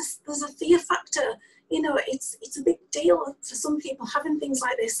there's a fear factor. You know, it's a big deal for some people having things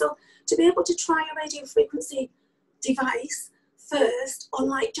like this. So to be able to try a radio frequency device first,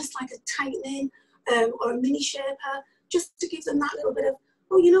 on just like a tightening or a mini shaper, just to give them that little bit of,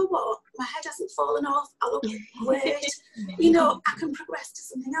 oh, you know what, my head hasn't fallen off, I look great, you know, I can progress to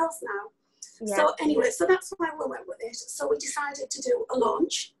something else now. Yeah. So anyway, so that's why we went with it. So we decided to do a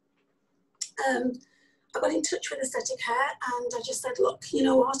launch. I got in touch with Aesthetic Hair and I just said, look, you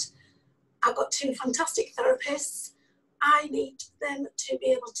know what, I've got two fantastic therapists. I need them to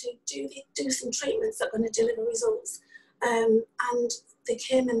be able to do some treatments that are going to deliver results. And they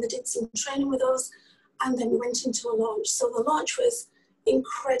came and they did some training with us, and then we went into a launch. So the launch was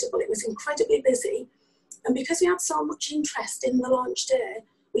incredible. It was incredibly busy. And because we had so much interest in the launch day,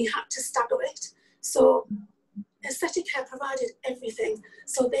 we had to stagger it. So Aesthetic Care provided everything.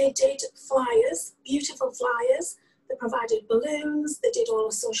 So they did flyers, beautiful flyers. They provided balloons. They did all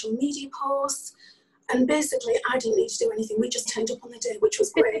the social media posts. And basically, I didn't need to do anything. We just turned up on the day, which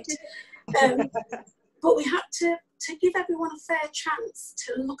was great. But we had to give everyone a fair chance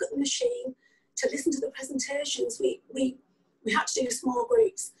to look at the machine, to listen to the presentations. We had to do small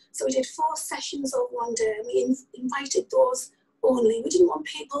groups. So we did 4 sessions over one day, and we invited those only. We didn't want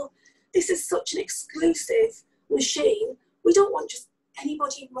people, this is such an exclusive machine. We don't want just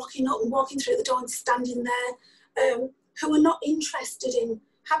anybody rocking up and walking through the door and standing there who are not interested in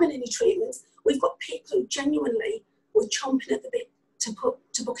having any treatments. We've got people who genuinely were chomping at the bit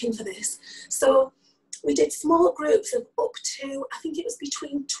to book in for this. So we did small groups of up to, I think it was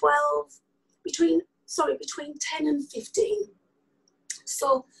between 10 and 15.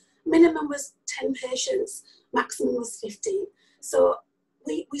 So minimum was 10 patients, maximum was 15. So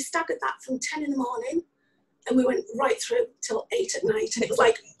we staggered that from 10 in the morning, and we went right through till 8 at night, and it was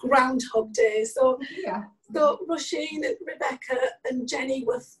like Groundhog Day. So, yeah. So Roisin and Rebecca and Jenny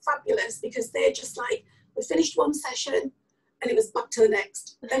were fabulous, because they just like, we finished one session and it was back to the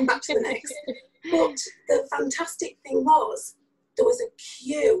next, then back to the next. But the fantastic thing was, there was a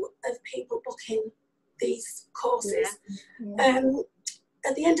queue of people booking these courses.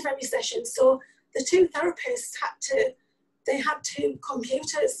 At the end of every session. So the 2 therapists they had 2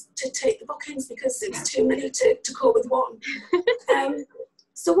 computers to take the bookings, because it was too many to cope with one.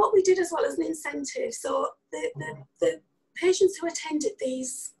 So what we did as well as an incentive, so the patients who attended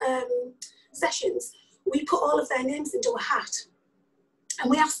these sessions, we put all of their names into a hat,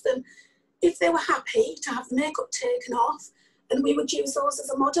 and we asked them if they were happy to have the makeup taken off, and we would use those as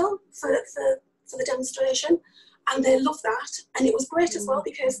a model for the demonstration, and they loved that. And it was great as well,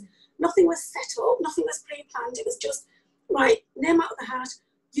 because nothing was set up, nothing was pre-planned. It was just, right, name out of the hat,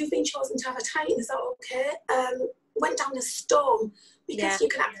 you've been chosen to have a Titan, is that okay? Went down a storm, because you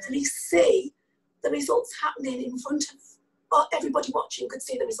could actually see the results happening in front of, or everybody watching could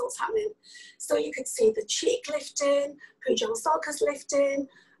see the results happening. So you could see the cheek lifting, Pujol sulcus lifting,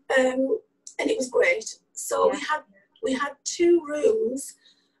 and it was great. So we had 2 rooms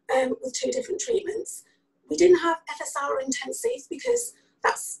with 2 different treatments. We didn't have FSR or intensive, because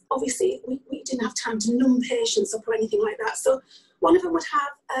that's obviously, we didn't have time to numb patients up or anything like that. So one of them would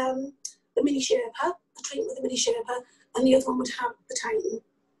have the mini Sherpa, a treatment with the mini Sherpa, and the other one would have the Titan.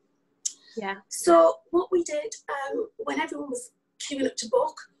 Yeah. So what we did, when everyone was queuing up to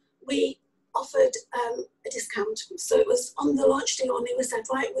book, we offered a discount. So it was on the launch day only. We said,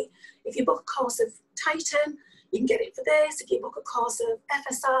 right, if you book a course of Titan, you can get it for this. If you book a course of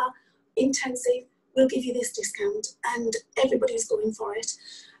FSR, intensive, we'll give you this discount. And everybody's going for it.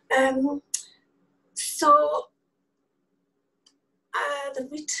 So the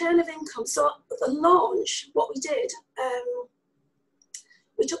return of income. So the launch, what we did,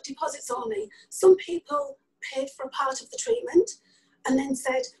 we took deposits only. Some people paid for a part of the treatment and then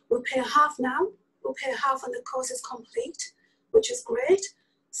said, we'll pay half now, we'll pay half when the course is complete, which is great.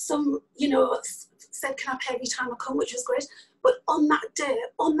 Some, said, can I pay every time I come, which was great. But on that day,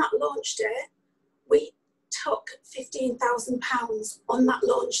 on that launch day, we took £15,000 on that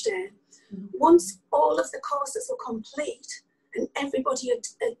launch day. Once all of the courses were complete and everybody had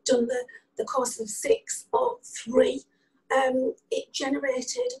done the course of 6 or 3, it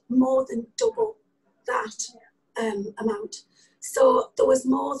generated more than double that amount. So there was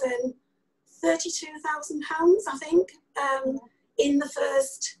more than £32,000, I think, in the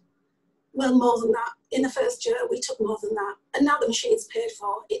first, well, more than that. In the first year, we took more than that. And now the machine's paid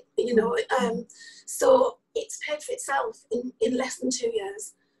for, so it's paid for itself in less than 2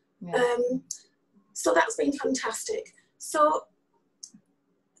 years. Yeah. So that's been fantastic. So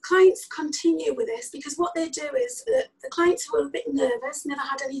clients continue with this, because what they do is the clients who are a bit nervous, never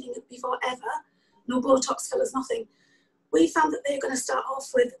had anything before ever, no Botox fillers, nothing, we found that they're going to start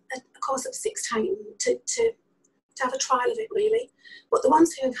off with a course of 6 Titan to have a trial of it, really. But the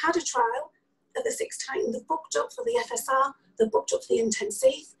ones who have had a trial of the 6 Titan, they've booked up for the FSR, they've booked up for the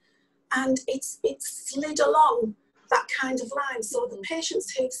intensive, and it's slid along that kind of line. So the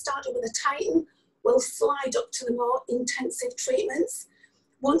patients who've started with a Titan will slide up to the more intensive treatments.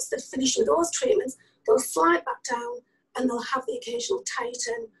 Once they've finished with those treatments, they'll slide back down and they'll have the occasional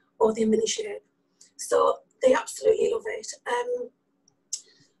Titan or the mini shape. So they absolutely love it.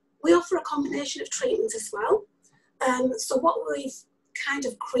 We offer a combination of treatments as well. So what we've kind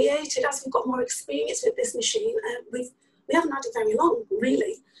of created, as we've got more experience with this machine, we haven't had it very long,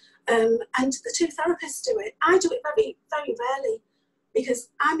 really. And the two therapists do it. I do it very, very rarely because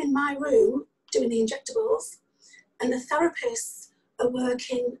I'm in my room doing the injectables and the therapists are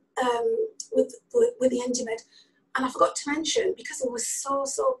working with the ENDYMED. And I forgot to mention, because I was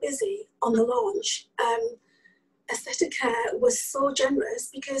so busy on the launch, Aesthetic Care was so generous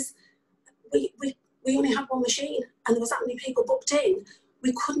because we only had one machine and there was that many people booked in.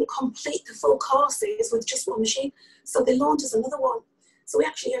 We couldn't complete the full courses with just one machine. So they loaned us another one. So we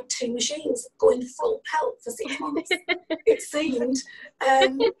actually had two machines going full pelt for 6 months, it seemed.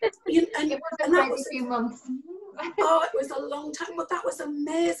 It was a few months. Oh, it was a long time, but that was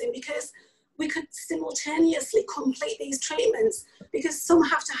amazing because we could simultaneously complete these treatments because some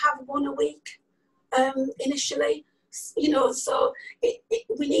have to have one a week initially, you know, so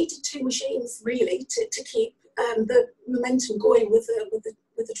we needed two machines really to keep the momentum going with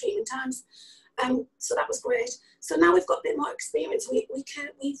the treatment times. So that was great. So now we've got a bit more experience. We've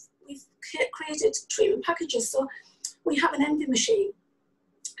created treatment packages. So we have an envy machine.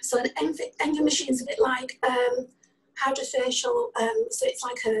 So an envy machine is a bit like hydrofacial. So it's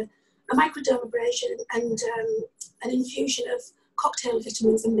like a microdermabrasion and an infusion of cocktail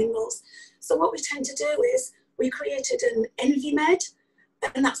vitamins and minerals. So what we tend to do is we created an ENDYMED,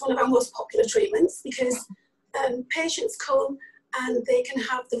 and that's one of our most popular treatments because patients come and they can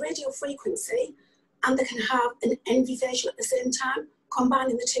have the radiofrequency and they can have an envy facial at the same time,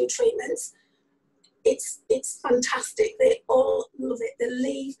 combining the two treatments. It's fantastic. They all love it. They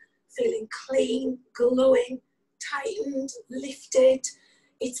leave feeling clean, glowing, tightened, lifted.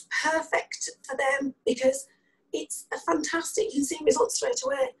 It's perfect for them because it's a fantastic, you can see results straight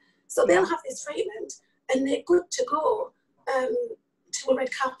away. So they'll have this treatment and they're good to go to a red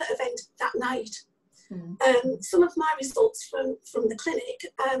carpet event that night. Some of my results from the clinic,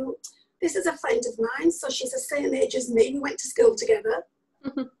 this is a friend of mine, so she's the same age as me, we went to school together.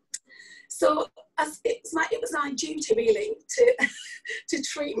 So it was my duty really to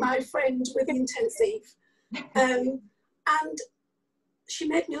treat my friend with intensive. And she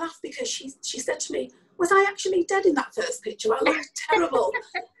made me laugh because she said to me, was I actually dead in that first picture? I looked terrible.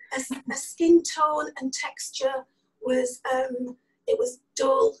 A skin tone and texture was, it was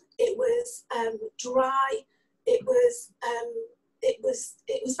dull, it was dry, it was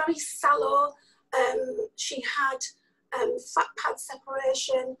very sallow. She had fat pad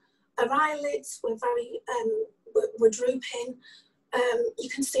separation. Her eyelids were very were drooping. You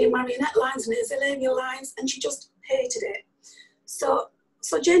can see marionette lines and xylemial lines, and she just hated it. So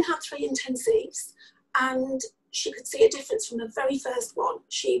Jane had 3 intensives, and she could see a difference from the very first one.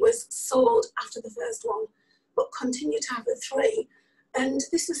 She was sold after the first one, but continued to have the 3. And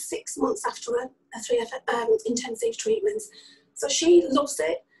this was 6 months after a 3 intensive treatments. So she loves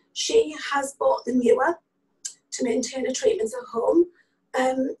it. She has bought the newer to maintain her treatments at home.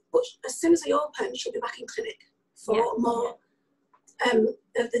 But as soon as we open, she'll be back in clinic for more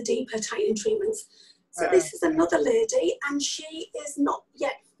of the deeper tightening treatments. So this is another lady, and she is not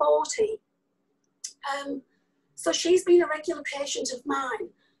yet 40. So she's been a regular patient of mine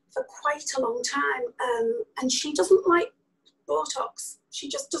for quite a long time, and she doesn't like Botox. She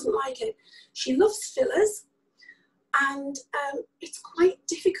just doesn't like it. She loves fillers, and it's quite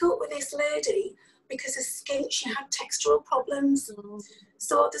difficult with this lady because her skin, she had textural problems.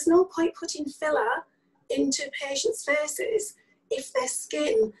 So there's no point putting filler into patients' faces if their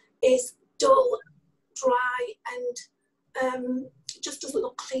skin is dull, dry, and just doesn't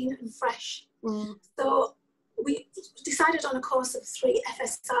look clean and fresh. So we decided on a course of 3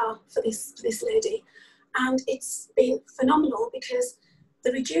 FSR for this lady, and it's been phenomenal because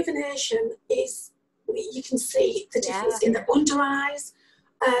the rejuvenation is, you can see the difference in the under eyes.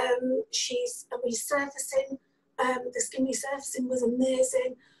 She's resurfacing, the skin resurfacing was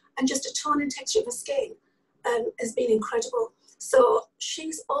amazing, and just a tone and texture of her skin has been incredible. So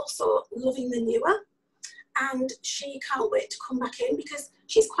she's also loving the newer, and she can't wait to come back in because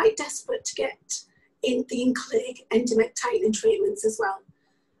she's quite desperate to get in the in-clinic ENDYMED tightening treatments as well.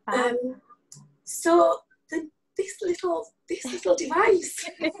 So this little device,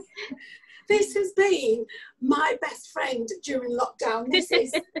 this has been my best friend during lockdown. This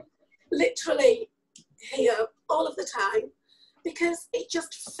is literally here all of the time because it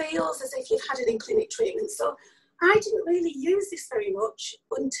just feels as if you've had an in-clinic treatment. So I didn't really use this very much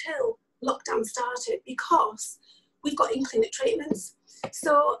until lockdown started because we've got in-clinic treatments.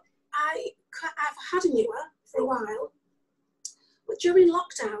 So I've had a newer for a while, but during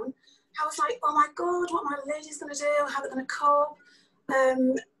lockdown, I was like, oh my God, what my lady's going to do, how they're going to cope.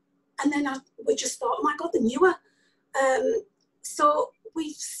 And then we just thought, oh my God, the newer. So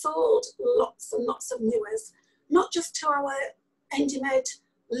we've sold lots and lots of newers, not just to our ENDYMED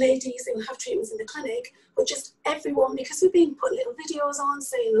ladies who have treatments in the clinic, but just everyone, because we've been putting little videos on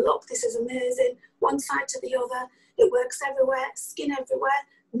saying, look, this is amazing, one side to the other, it works everywhere, skin everywhere,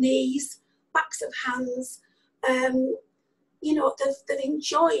 knees, backs of hands. You know, they've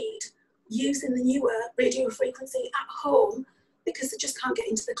enjoyed using the newer radiofrequency at home because they just can't get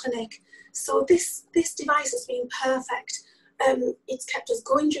into the clinic. So this device has been perfect. It's kept us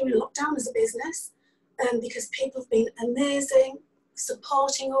going during lockdown as a business because people have been amazing,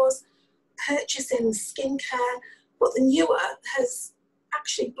 supporting us, purchasing skincare, but the newer has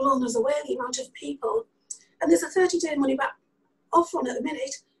actually blown us away, the amount of people. And there's a 30-day money back offer on at the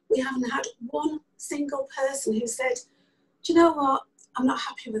minute. We haven't had one single person who said, do you know what, I'm not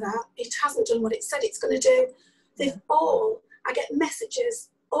happy with that. It hasn't done what it said it's going to do. They've all, I get messages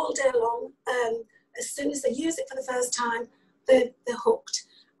all day long. As soon as they use it for the first time, they're hooked.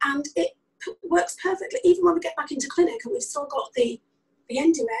 And it works perfectly. Even when we get back into clinic and we've still got the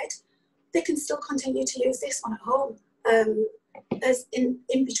ENDYMED, they can still continue to use this one at home as in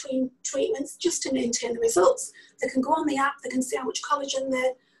between treatments, just to maintain the results. They can go on the app, they can see how much collagen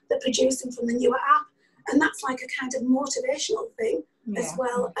they're producing from the newer app, and that's like a kind of motivational thing as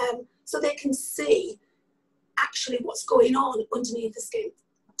well, so they can see actually what's going on underneath the skin.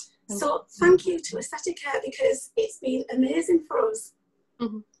 So thank you to Aesthetic Care, because it's been amazing for us.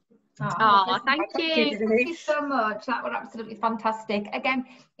 Mm-hmm. Oh, thank you. Thank you so much. That was absolutely fantastic. Again,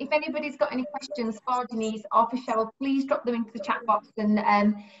 if anybody's got any questions for Denise or for Cheryl, please drop them into the chat box,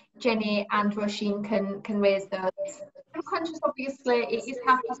 and Jenny and Roisin can raise those. I'm conscious, obviously, it is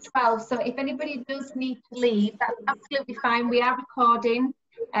 12:30, so if anybody does need to leave, that's absolutely fine. We are recording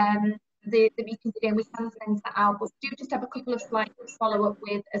the meeting today, and we can send that out, but do just have a couple of slides to follow up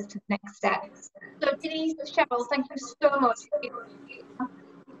with as to the next steps. So Denise and Cheryl, thank you so much for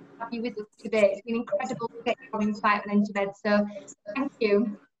have you with us today. It's been incredible to get your insight on ENDYMED, so thank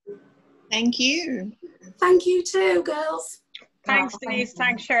you. Thank you. Thank you too, girls. Thanks, Denise.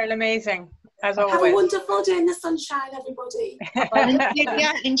 Thanks, Cheryl. Amazing, as always. Have a wonderful day in the sunshine, everybody.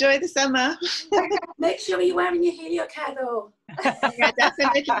 Yeah, enjoy the summer. Make sure you're wearing your HelioCare though. Yeah,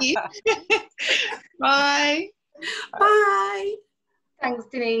 definitely. Bye. Bye. Thanks,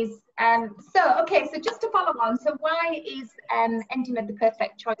 Denise. So just to follow on, so why is ENDYMED the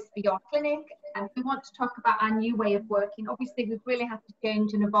perfect choice for your clinic? And we want to talk about our new way of working. Obviously, we've really had to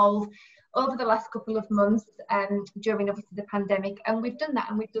change and evolve over the last couple of months during obviously the pandemic, and we've done that,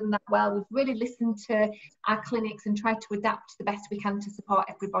 and we've done that well. We've really listened to our clinics and tried to adapt the best we can to support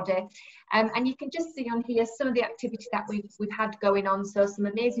everybody. And you can just see on here some of the activity that we've had going on. So some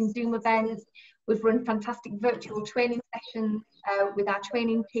amazing Zoom events. We've run fantastic virtual training sessions with our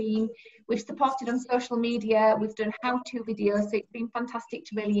training team. We've supported on social media. We've done how-to videos. So it's been fantastic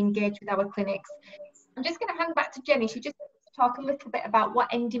to really engage with our clinics. I'm just going to hand back to Jenny. She just talk a little bit about what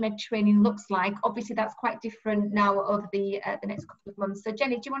ENDYMED training looks like. Obviously, that's quite different now over the next couple of months. So,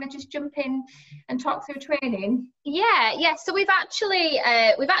 Jenny, do you want to just jump in and talk through training? Yeah. So we've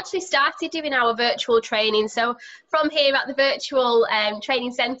actually started doing our virtual training. So from here at the virtual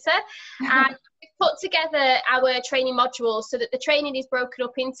training centre, and we've put together our training modules so that the training is broken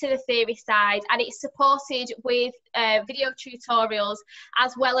up into the theory side, and it's supported with video tutorials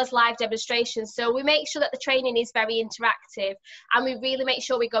as well as live demonstrations. So we make sure that the training is very interactive, and we really make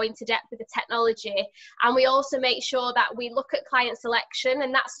sure we go into depth with the technology, and we also make sure that we look at client selection,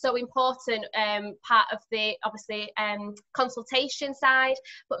 and that's so important part of the obviously consultation side,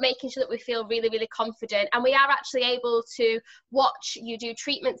 but making sure that we feel really, really confident. And we are actually able to watch you do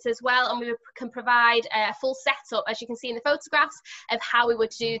treatments as well, and we can provide a full setup, as you can see in the photographs, of how we would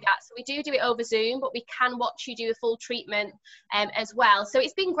do that. So we do it over Zoom, but we can watch you do a full treatment as well. So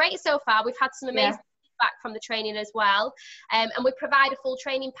it's been great so far. We've had some amazing feedback from the training as well, and we provide a full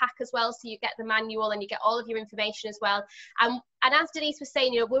training pack as well, so you get the manual and you get all of your information as well. And as Denise was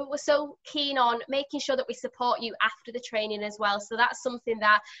saying, you know, we're so keen on making sure that we support you after the training as well. So that's something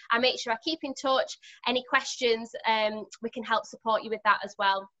that I make sure I keep in touch. Any questions, we can help support you with that as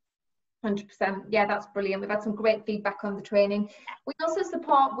well. 100%. Yeah, that's brilliant. We've had some great feedback on the training. We also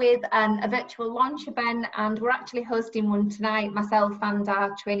support with a virtual launch event, and we're actually hosting one tonight, myself and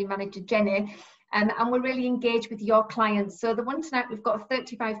our training manager Jenny, and we're really engaged with your clients. So the one tonight, we've got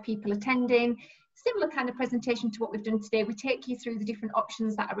 35 people attending, similar kind of presentation to what we've done today. We take you through the different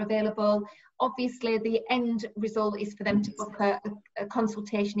options that are available. Obviously, the end result is for them to book a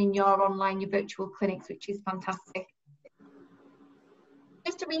consultation in your online, your virtual clinics, which is fantastic.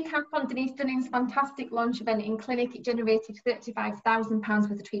 Just a week after Denise Dunning's fantastic launch event in clinic, it generated £35,000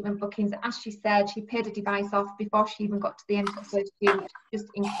 worth of treatment bookings. As she said, she paid a device off before she even got to the end of the first year, which is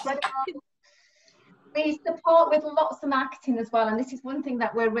just incredible. We support with lots of marketing as well, and this is one thing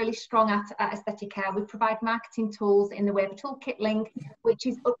that we're really strong at Aesthetic Care. We provide marketing tools in the way of a toolkit link, which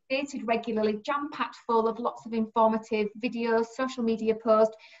is updated regularly, jam-packed full of lots of informative videos, social media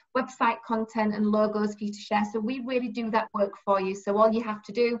posts, website content and logos for you to share. So we really do that work for you. So all you have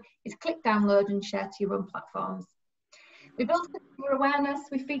to do is click download and share to your own platforms. We built consumer awareness.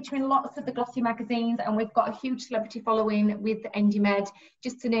 We feature in lots of the glossy magazines, and we've got a huge celebrity following with ENDYMED.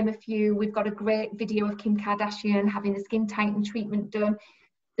 Just to name a few, we've got a great video of Kim Kardashian having the skin tighten treatment done.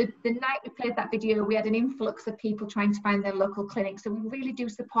 The night we played that video, we had an influx of people trying to find their local clinic. So we really do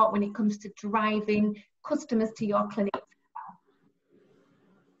support when it comes to driving customers to your clinic.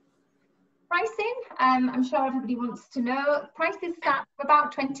 Pricing, I'm sure everybody wants to know. Prices start from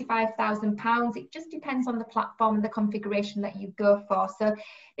about £25,000. It just depends on the platform and the configuration that you go for. So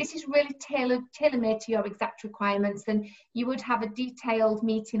this is really tailor-made to your exact requirements, and you would have a detailed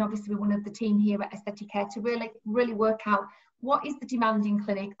meeting, obviously, with one of the team here at Aesthetic Care to really work out what is the demand in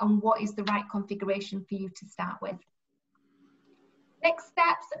clinic and what is the right configuration for you to start with. Next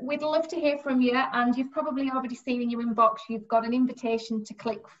steps, we'd love to hear from you, and you've probably already seen in your inbox, you've got an invitation to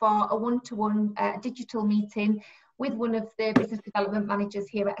click for a one-to-one digital meeting with one of the business development managers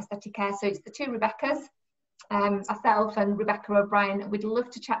here at Aesthetic Care. So it's the two Rebeccas, myself and Rebecca O'Brien. We'd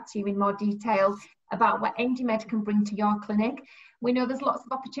love to chat to you in more detail about what ENDYMED can bring to your clinic. We know there's lots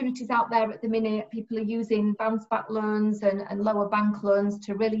of opportunities out there at the minute. People are using bounce back loans and lower bank loans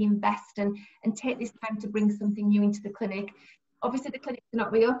to really invest and take this time to bring something new into the clinic. Obviously, the clinics are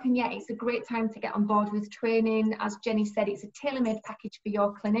not reopened yet. It's a great time to get on board with training. As Jenny said, it's a tailor-made package for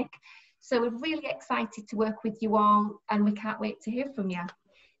your clinic. So we're really excited to work with you all, and we can't wait to hear from you.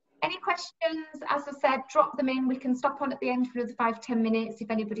 Any questions, as I said, drop them in. We can stop on at the end for another 5-10 minutes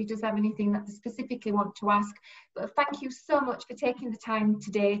if anybody does have anything that they specifically want to ask. But thank you so much for taking the time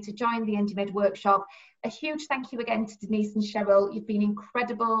today to join the ENDYMED workshop. A huge thank you again to Denise and Cheryl. You've been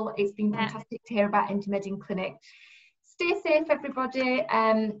incredible. It's been fantastic to hear about ENDYMED in clinic. Stay safe, everybody,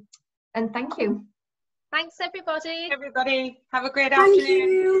 and thank you. Thanks, everybody. Everybody, have a great Thank afternoon.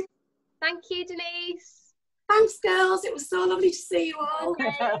 you. Thank you, Denise. Thanks, girls. It was so lovely to see you all.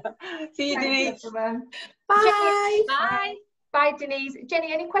 See you, Denise. Bye. Bye. Bye, Denise.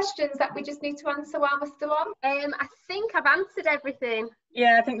 Jenny, any questions that we just need to answer while we're still on? I think I've answered everything.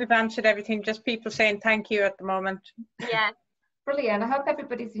 Yeah, I think we've answered everything. Just people saying thank you at the moment. Yeah. Brilliant. I hope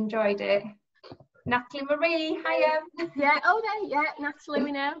everybody's enjoyed it. Natalie Marie, hiya. Yeah, oh yeah, Natalie,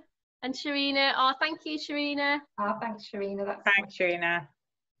 we know. And Sharina, oh, thank you, Sharina. Oh, thanks, Sharina. Thanks, Sharina.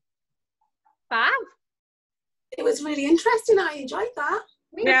 Fab. It was really interesting. I enjoyed that.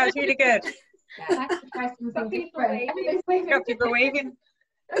 Yeah, it was really good. Yeah, nice to try something different. Got people waving.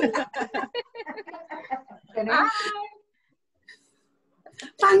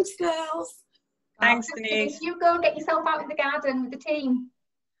 Thanks, girls. Thanks, Denise. You go get yourself out in the garden with the team.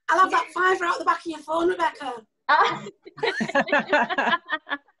 I'll have that fiver out the back of your phone, Rebecca. Oh,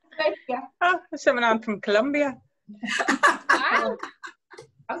 there's someone on from Colombia. Wow.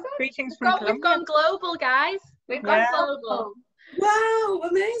 Greetings from Colombia. We've gone global, guys. We've gone global. Wow,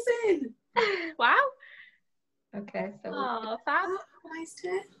 amazing. Wow. Okay, so. Oh, fab. Oh, nice to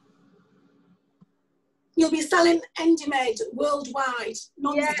hear. You'll be selling ENDYMED worldwide,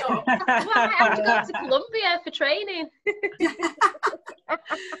 non-stop. Well, I have to go to Colombia for training.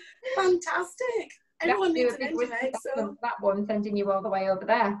 Fantastic. Everyone needs an ENDYMED, so that one sending you all the way over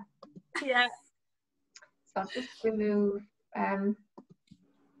there. Yeah. So I'll just remove.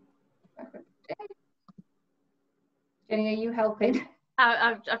 Jenny, are you helping?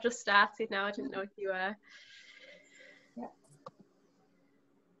 I've just started now. I didn't know if you were. Yeah.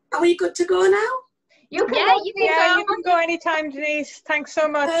 Are we good to go now? You can go. You can go anytime, Denise. Thanks so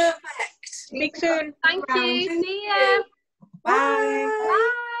much. Perfect. Speak soon. Thank you. See you. Bye.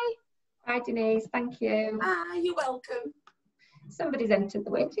 Bye. Bye, Denise. Thank you. Bye. You're welcome. Somebody's entered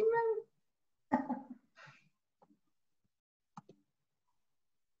the waiting room.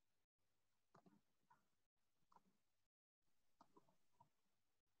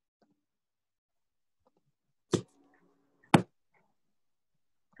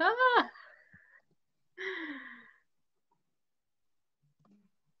 Ah.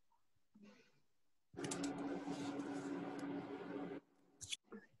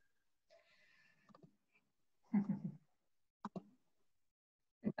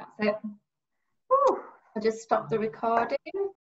 That's it. Whew. I'll just stop the recording.